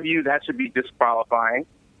in my view, that should be disqualifying.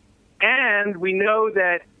 And we know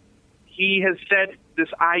that he has said this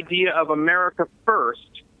idea of America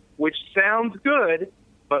first, which sounds good,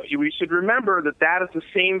 but we should remember that is the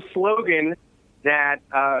same slogan that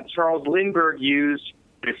Charles Lindbergh used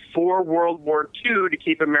before World War II to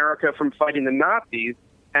keep America from fighting the Nazis,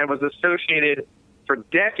 and was associated for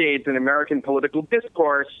decades in American political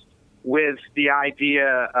discourse with the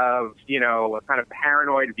idea of, a kind of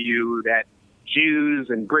paranoid view that Jews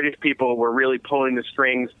and British people were really pulling the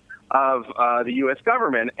strings of the U.S.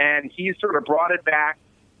 government. And he sort of brought it back.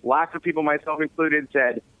 Lots of people, myself included,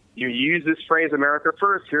 said, you use this phrase, America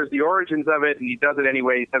first, here's the origins of it, and he does it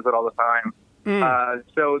anyway, he says it all the time.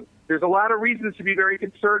 So there's a lot of reasons to be very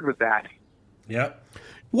concerned with that. Yep.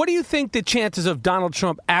 What do you think the chances of Donald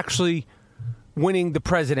Trump actually winning the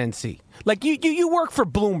presidency? Like, you work for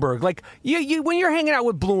Bloomberg. Like, you when you're hanging out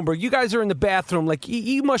with Bloomberg, you guys are in the bathroom. Like,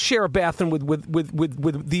 you must share a bathroom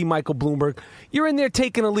with the Michael Bloomberg. You're in there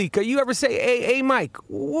taking a leak. You ever say, hey Mike,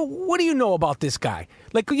 what do you know about this guy?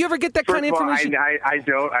 Like, you ever get that kind of information? I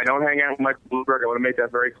don't hang out with Michael Bloomberg. I want to make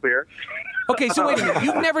that very clear. Okay, so wait a minute.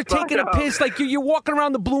 You've never taken a piss? Like, you're walking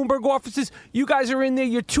around the Bloomberg offices. You guys are in there.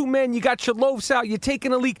 You're two men. You got your loaves out. You're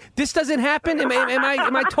taking a leak. This doesn't happen? Am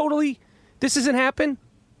I totally... This doesn't happen?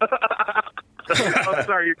 I'm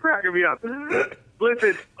sorry, you're cracking me up.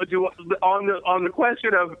 Listen, on the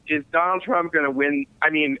question of is Donald Trump going to win, I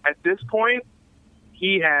mean, at this point,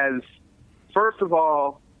 he has, first of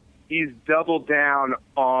all, he's doubled down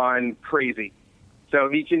on crazy. So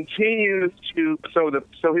he continues to,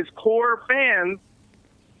 so his core fans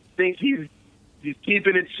think he's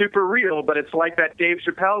keeping it super real, but it's like that Dave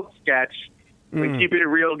Chappelle sketch, when keeping it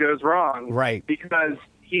real goes wrong. Right. Because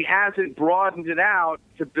he hasn't broadened it out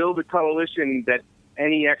to build a coalition that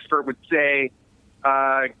any expert would say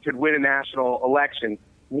could win a national election.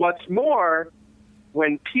 What's more,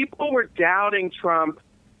 when people were doubting Trump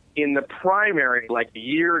in the primary, like a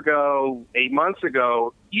year ago, 8 months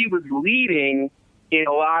ago, he was leading in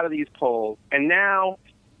a lot of these polls. And now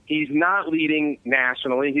he's not leading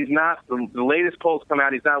nationally. He's not, the latest polls come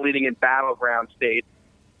out, he's not leading in battleground states.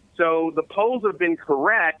 So the polls have been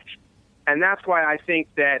correct. And that's why I think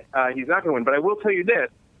that he's not going to win. But I will tell you this.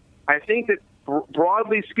 I think that,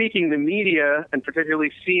 broadly speaking, the media, and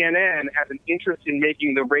particularly CNN, has an interest in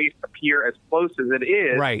making the race appear as close as it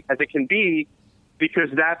is, right, as it can be, because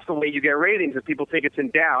that's the way you get ratings, if people think it's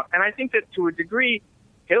in doubt. And I think that, to a degree,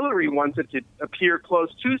 Hillary wants it to appear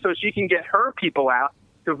close, too, so she can get her people out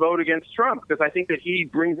to vote against Trump, because I think that he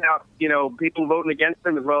brings out, people voting against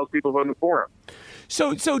him as well as people voting for him.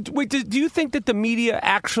 So wait, do you think that the media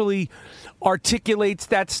actually articulates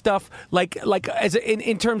that stuff like as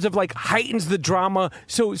in terms of like heightens the drama?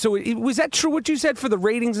 So was that true what you said for the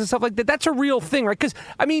ratings and stuff like that? That's a real thing, right? Because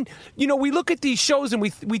I mean, you know, we look at these shows and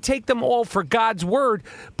we take them all for God's word,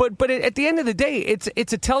 but at the end of the day,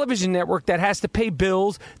 it's a television network that has to pay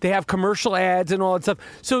bills. They have commercial ads and all that stuff.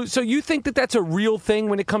 So you think that that's a real thing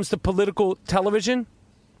when it comes to political television?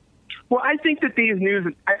 Well, I think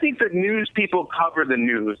that news people cover the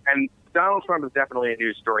news, and Donald Trump is definitely a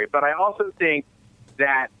news story. But I also think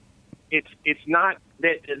that it's not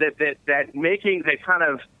that making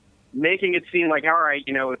it seem like, all right,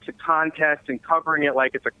 you know, it's a contest and covering it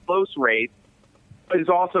like it's a close race is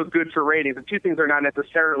also good for ratings. The two things are not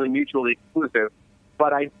necessarily mutually exclusive.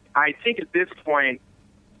 But I think at this point,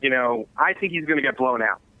 you know, I think he's going to get blown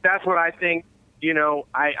out. That's what I think. You know,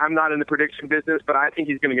 I'm not in the prediction business, but I think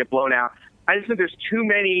he's going to get blown out. I just think there's too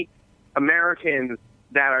many Americans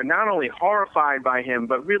that are not only horrified by him,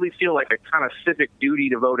 but really feel like a kind of civic duty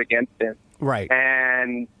to vote against him. Right.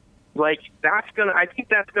 And like I think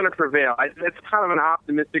that's gonna prevail. It's kind of an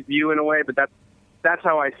optimistic view in a way, but that's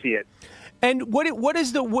how I see it. And what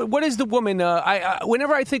is the woman?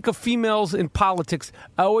 Whenever I think of females in politics,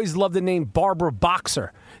 I always love the name Barbara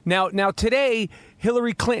Boxer. Now today,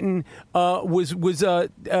 Hillary Clinton was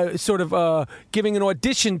sort of giving an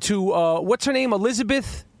audition to what's her name,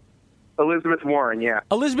 Elizabeth Warren, yeah.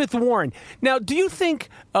 Elizabeth Warren. Now, do you think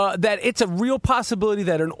that it's a real possibility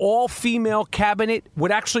that an all-female cabinet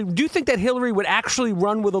would actually... Do you think that Hillary would actually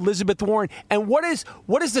run with Elizabeth Warren? And what is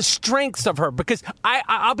the strengths of her? Because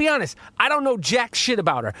I'll be honest, I don't know jack shit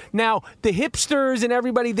about her. Now, the hipsters and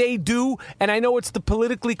everybody, they do, and I know it's the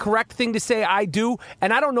politically correct thing to say I do,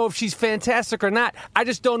 and I don't know if she's fantastic or not. I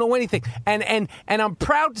just don't know anything. And I'm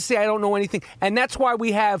proud to say I don't know anything, and that's why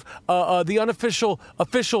we have the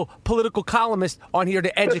official political columnist on here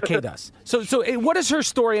to educate us. So what is her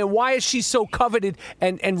story, and why is she so coveted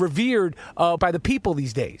and revered by the people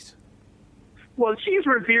these days? Well, she's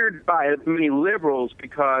revered by many liberals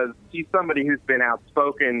because she's somebody who's been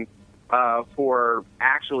outspoken for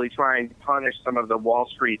actually trying to punish some of the Wall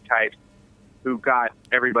Street types who got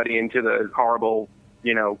everybody into the horrible,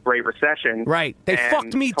 you know, Great Recession. Right. They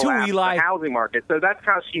fucked me too, Eli. The housing market. So that's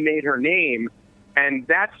how she made her name, and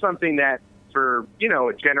that's something that for, you know,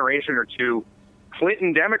 a generation or two,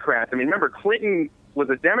 Clinton Democrats. I mean, remember, Clinton was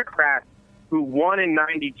a Democrat who won in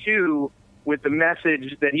 92 with the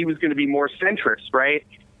message that he was going to be more centrist, right?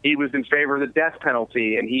 He was in favor of the death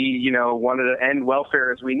penalty, and he, you know, wanted to end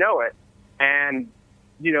welfare as we know it. And,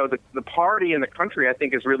 you know, the party and the country, I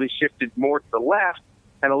think, has really shifted more to the left,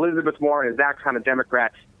 and Elizabeth Warren is that kind of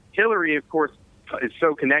Democrat. Hillary, of course, is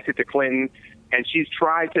so connected to Clinton, and she's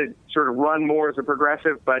tried to sort of run more as a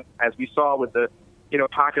progressive, but as we saw with the, you know,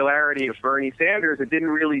 popularity of Bernie Sanders, it didn't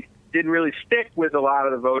really stick with a lot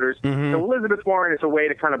of the voters. Mm-hmm. So Elizabeth Warren is a way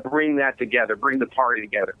to kind of bring that together, bring the party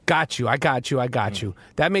together. Got you. I got you.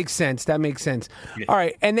 That makes sense. Yeah. All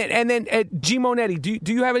right, and then G. Monetti,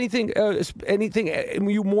 do you have anything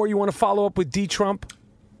you want to follow up with D. Trump?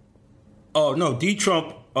 Oh no, D.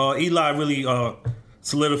 Trump. Eli really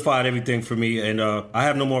solidified everything for me, and I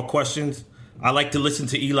have no more questions. I like to listen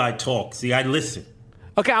to Eli talk. See, I listen.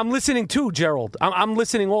 Okay, I'm listening too, Gerald. I'm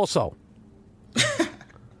listening also.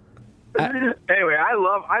 Anyway, I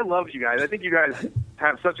love you guys. I think you guys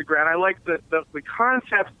have such a great... I like the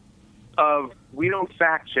concept of we don't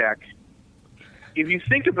fact check. If you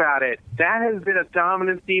think about it, that has been a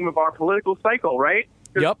dominant theme of our political cycle, right?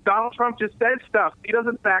 Yep. Donald Trump just said stuff. He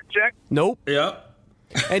doesn't fact check. Nope. Yep.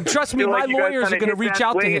 And trust me, my lawyers are going to reach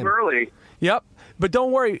out to him early. Yep. But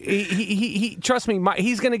don't worry, he trust me,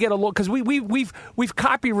 he's going to get a look because we've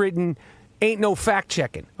copywritten ain't no fact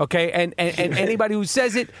checking, okay? And anybody who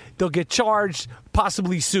says it, they'll get charged,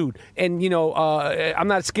 possibly sued. And you know, I'm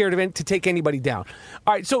not scared of it to take anybody down.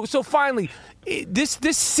 All right, so finally, this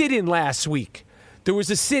sit-in last week. There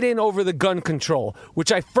was a sit-in over the gun control,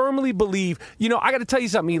 which I firmly believe. You know, I got to tell you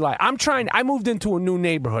something, Eli. I moved into a new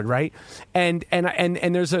neighborhood, right? And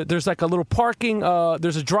there's like a little parking.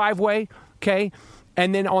 There's a driveway, okay,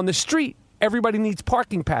 and then on the street, everybody needs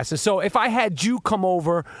parking passes. So if I had you come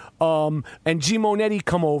over and G. Monetti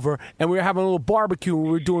come over and we were having a little barbecue and we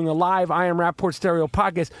were doing a live I Am Rapport Stereo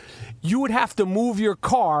podcast, you would have to move your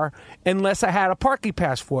car unless I had a parking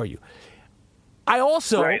pass for you. I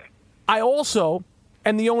also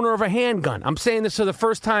am the owner of a handgun. I'm saying this for the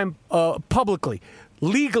first time publicly.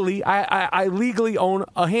 Legally, I legally own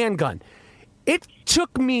a handgun. It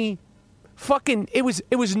took me it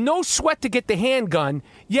was no sweat to get the handgun,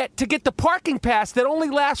 yet to get the parking pass that only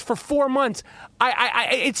lasts for 4 months,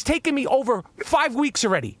 it's taken me over 5 weeks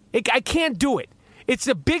already. I can't do it. It's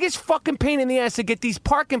the biggest fucking pain in the ass to get these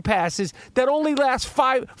parking passes that only last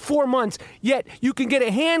 4 months, yet you can get a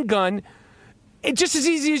handgun just as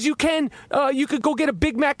easy as you can. You could go get a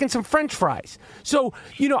Big Mac and some French fries. So,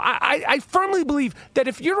 I firmly believe that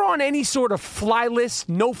if you're on any sort of fly list,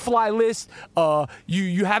 no-fly list,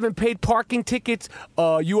 you haven't paid parking tickets,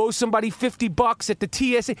 you owe somebody $50 at the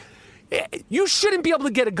TSA, you shouldn't be able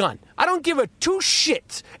to get a gun. I don't give a two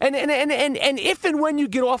shits. And if and when you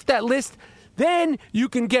get off that list, then you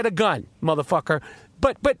can get a gun, motherfucker.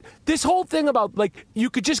 But this whole thing about, like, you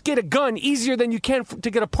could just get a gun easier than you can to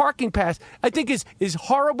get a parking pass, I think is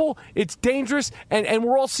horrible, it's dangerous, and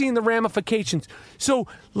we're all seeing the ramifications. So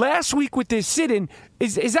last week with this sit-in,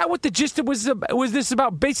 is that what the gist of was this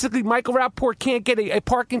about? Basically, Michael Rappaport can't get a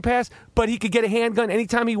parking pass, but he could get a handgun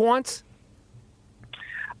anytime he wants?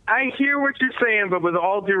 I hear what you're saying, but with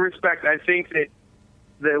all due respect, I think that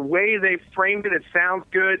the way they framed it sounds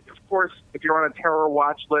good. Of course, if you're on a terror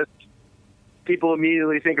watch list, people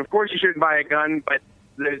immediately think, of course you shouldn't buy a gun, but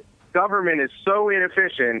the government is so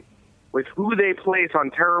inefficient with who they place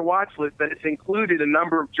on terror watch lists that it's included a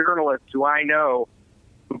number of journalists who I know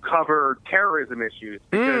who cover terrorism issues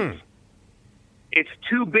because it's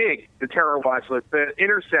too big, the terror watch list. The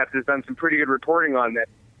Intercept has done some pretty good reporting on this.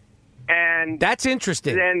 And that's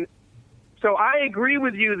interesting. So I agree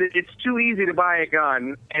with you that it's too easy to buy a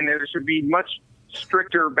gun and there should be much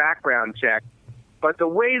stricter background check. But the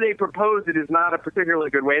way they propose it is not a particularly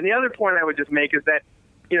good way. And the other point I would just make is that,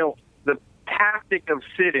 the tactic of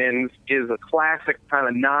sit-ins is a classic kind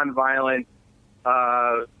of nonviolent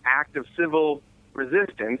act of civil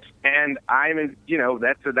resistance. And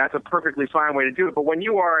that's a perfectly fine way to do it. But when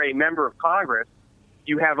you are a member of Congress,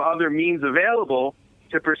 you have other means available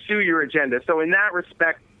to pursue your agenda. So in that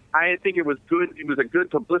respect, I think it was good. It was a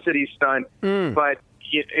good publicity stunt, but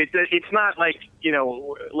it's not like,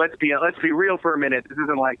 let's be real for a minute. This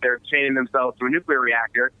isn't like they're chaining themselves to a nuclear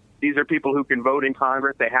reactor. These are people who can vote in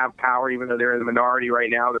Congress. They have power, even though they're in the minority right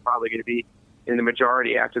now. They're probably going to be in the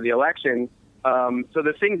majority after the election. So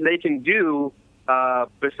the things they can do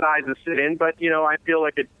besides the sit-in, but, I feel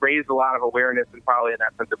like it raised a lot of awareness and probably in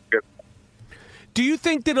that sense of good. Do you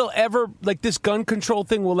think that it'll ever, like this gun control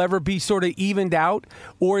thing will ever be sort of evened out?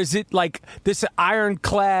 Or is it like this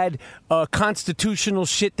ironclad constitutional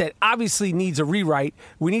shit that obviously needs a rewrite?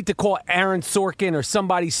 We need to call Aaron Sorkin or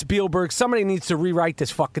Spielberg. Somebody needs to rewrite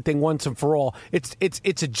this fucking thing once and for all. It's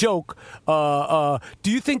a joke.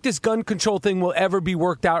 Do you think this gun control thing will ever be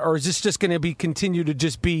worked out? Or is this just going to continue to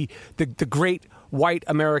just be the great white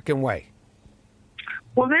American way?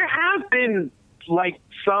 Well, there have been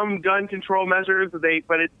some gun control measures, but the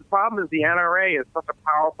problem is the NRA is such a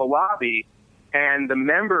powerful lobby, and the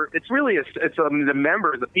members, the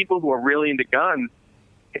people who are really into guns.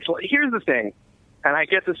 Here's the thing, and I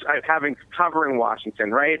get this covering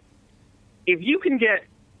Washington, right? If you can get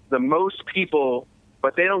the most people,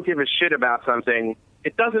 but they don't give a shit about something,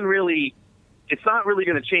 it's not really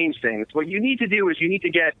going to change things. What you need to do is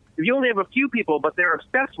if you only have a few people, but they're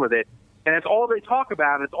obsessed with it, and it's all they talk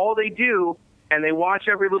about, it's all they do, and they watch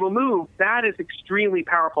every little move, that is extremely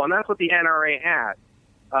powerful, and that's what the NRA has.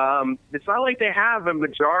 It's not like they have a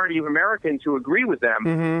majority of Americans who agree with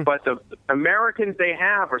them, but the Americans they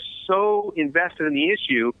have are so invested in the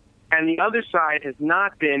issue, and the other side has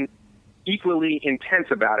not been equally intense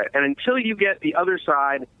about it. And until you get the other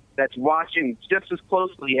side that's watching just as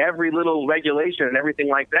closely every little regulation and everything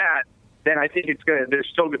like that, then I think they're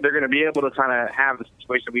going to be able to kind of have the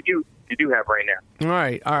situation we do have right now.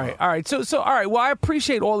 All right. So all right. Well, I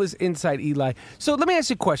appreciate all this insight, Eli. So let me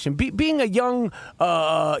ask you a question. Being a young,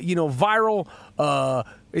 viral,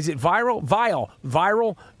 is it viral?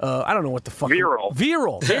 Viral? I don't know what the fuck.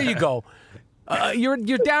 Viral. There you go. You're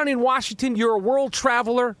down in Washington. You're a world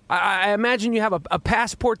traveler. I imagine you have a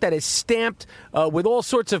passport that is stamped with all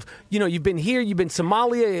sorts of, you've been here, you've been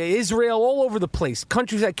Somalia, Israel, all over the place.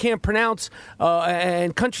 Countries I can't pronounce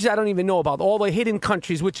and countries I don't even know about. All the hidden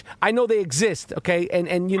countries, which I know they exist, okay?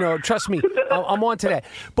 And trust me, I'm on to that.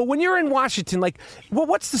 But when you're in Washington,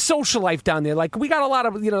 what's the social life down there? We got a lot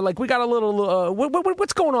of, we got a little,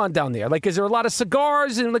 what's going on down there? Is there a lot of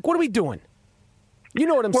cigars and, what are we doing? You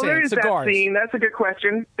know what I'm saying? There is cigars. That scene. That's a good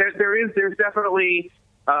question. There's definitely,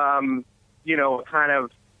 kind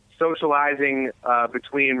of socializing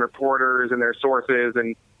between reporters and their sources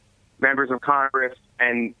and members of Congress,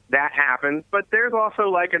 and that happens. But there's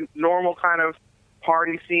also a normal kind of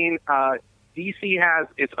party scene. D.C. has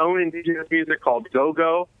its own indigenous music called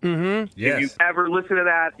go-go. Mm-hmm. Yes. If you ever listen to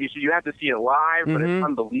that, you have to see it live, but it's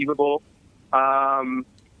unbelievable. I'm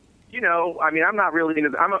not really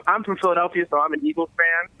I'm from Philadelphia, so I'm an Eagles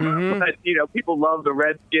fan. Mm-hmm. But, people love the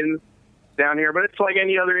Redskins. down here, but it's like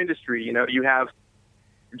any other industry. You know, you have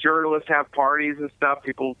journalists have parties and stuff.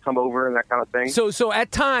 People come over and that kind of thing. So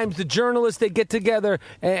at times the journalists, they get together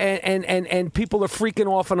and people are freaking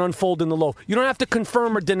off and unfolding the loaf. You don't have to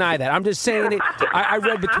confirm or deny that. I'm just saying it. I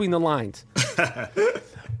read between the lines.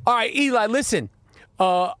 All right, Eli, listen.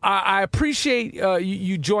 I appreciate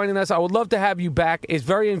you joining us. I would love to have you back. It's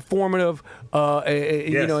very informative,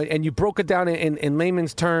 you know, and you broke it down in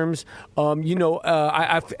layman's terms. You know,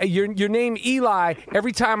 your name Eli.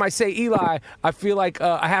 Every time I say Eli, I feel like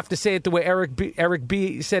I have to say it the way Eric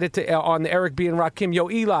B said it on the Eric B and Rakim. Yo,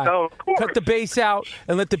 Eli, cut the bass out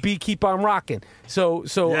and let the beat keep on rocking. So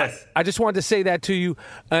yes. I just wanted to say that to you.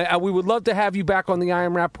 We would love to have you back on the I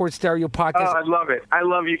Am Rapaport Stereo podcast. Oh, I love it. I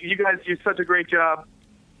love you. You guys do such a great job.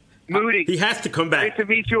 Moody. He has to come back. Great to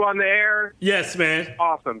meet you on the air. Yes, man.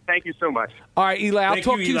 Awesome. Thank you so much. All right, Eli. I'll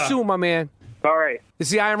talk to you soon, my man. All right. This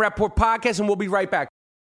is the I Am Rapaport podcast, and we'll be right back.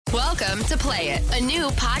 Welcome to Play It, a new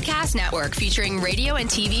podcast network featuring radio and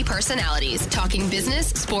TV personalities talking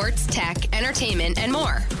business, sports, tech, entertainment, and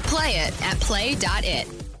more. Play it at play.it.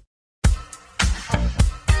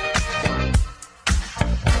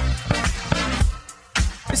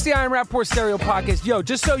 It's the I Am Rapaport Stereo podcast. Yo,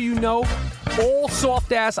 just so you know, all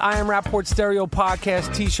soft-ass I Am Rapaport Stereo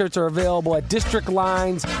podcast t-shirts are available at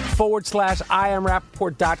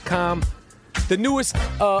districtlines.com/IamRapaport.com. The newest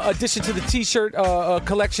addition to the t-shirt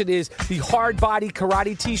collection is the Hard Body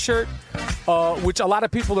Karate t-shirt, which a lot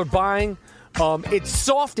of people are buying. It's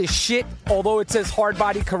soft as shit, although it says Hard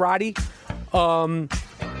Body Karate.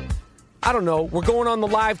 I don't know. We're going on the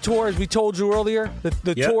live tour, as we told you earlier.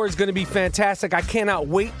 The tour is going to be fantastic. I cannot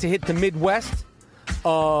wait to hit the Midwest.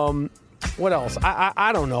 What else?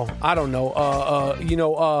 I don't know.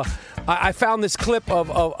 I found this clip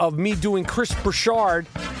of me doing Chris Bouchard,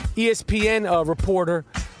 ESPN reporter,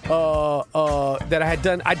 that I had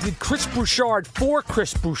done. I did Chris Bouchard for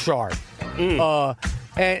Chris Bouchard.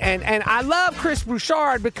 And I love Chris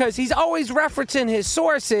Bouchard because he's always referencing his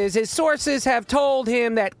sources. His sources have told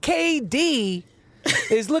him that KD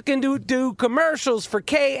is looking to do commercials for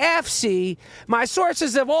KFC. My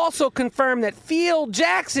sources have also confirmed that Phil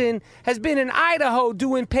Jackson has been in Idaho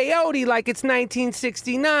doing peyote like it's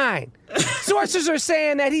 1969. Sources are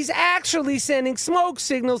saying that he's actually sending smoke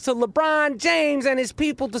signals to LeBron James and his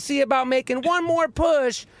people to see about making one more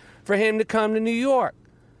push for him to come to New York.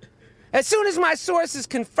 As soon as my sources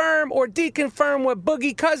confirm or deconfirm what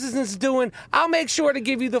Boogie Cousins is doing, I'll make sure to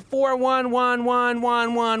give you the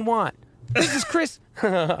 4111111. This is Chris.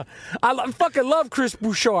 I fucking love Chris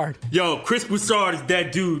Bouchard. Yo, Chris Bouchard is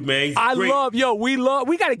that dude, man. He's great.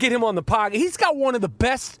 We got to get him on the podcast. He's got one of the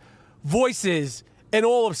best voices in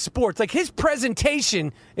all of sports. Like, his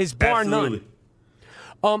presentation is bar none.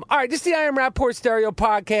 All right, this is the I Am Rapaport Stereo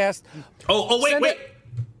podcast.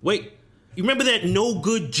 Wait. You remember that no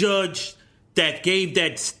good judge that gave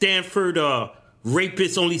that Stanford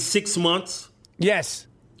rapist only 6 months? Yes.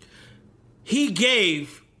 He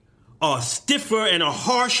gave a stiffer and a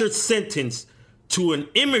harsher sentence to an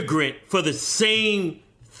immigrant for the same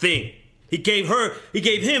thing. He gave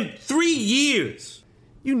him 3 years.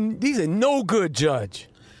 He's a no good judge.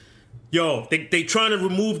 Yo, they trying to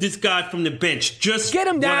remove this guy from the bench. Just get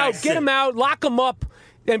him out, lock him up,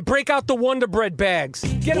 and break out the Wonder Bread bags.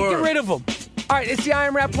 Get rid of them. All right, it's the I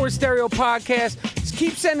Am Rapaport Stereo podcast. Just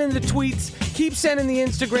keep sending the tweets. Keep sending the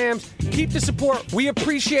Instagrams. Keep the support. We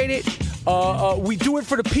appreciate it. We do it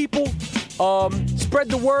for the people. Spread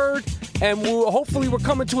the word. And hopefully we're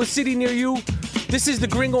coming to a city near you. This is the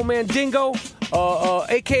Gringo Mandingo,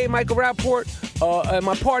 a.k.a. Michael Rapaport, and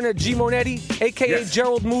my partner, G. Monetti, a.k.a.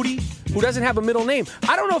 Gerald Moody, who doesn't have a middle name.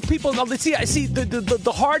 I don't know if people see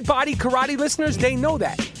the hard body karate listeners, they know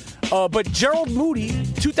that. But Gerald Moody,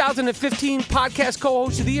 2015 podcast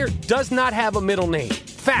co-host of the year, does not have a middle name.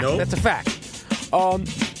 Fact. Nope. That's a fact.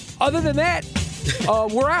 Other than that,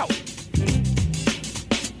 we're out.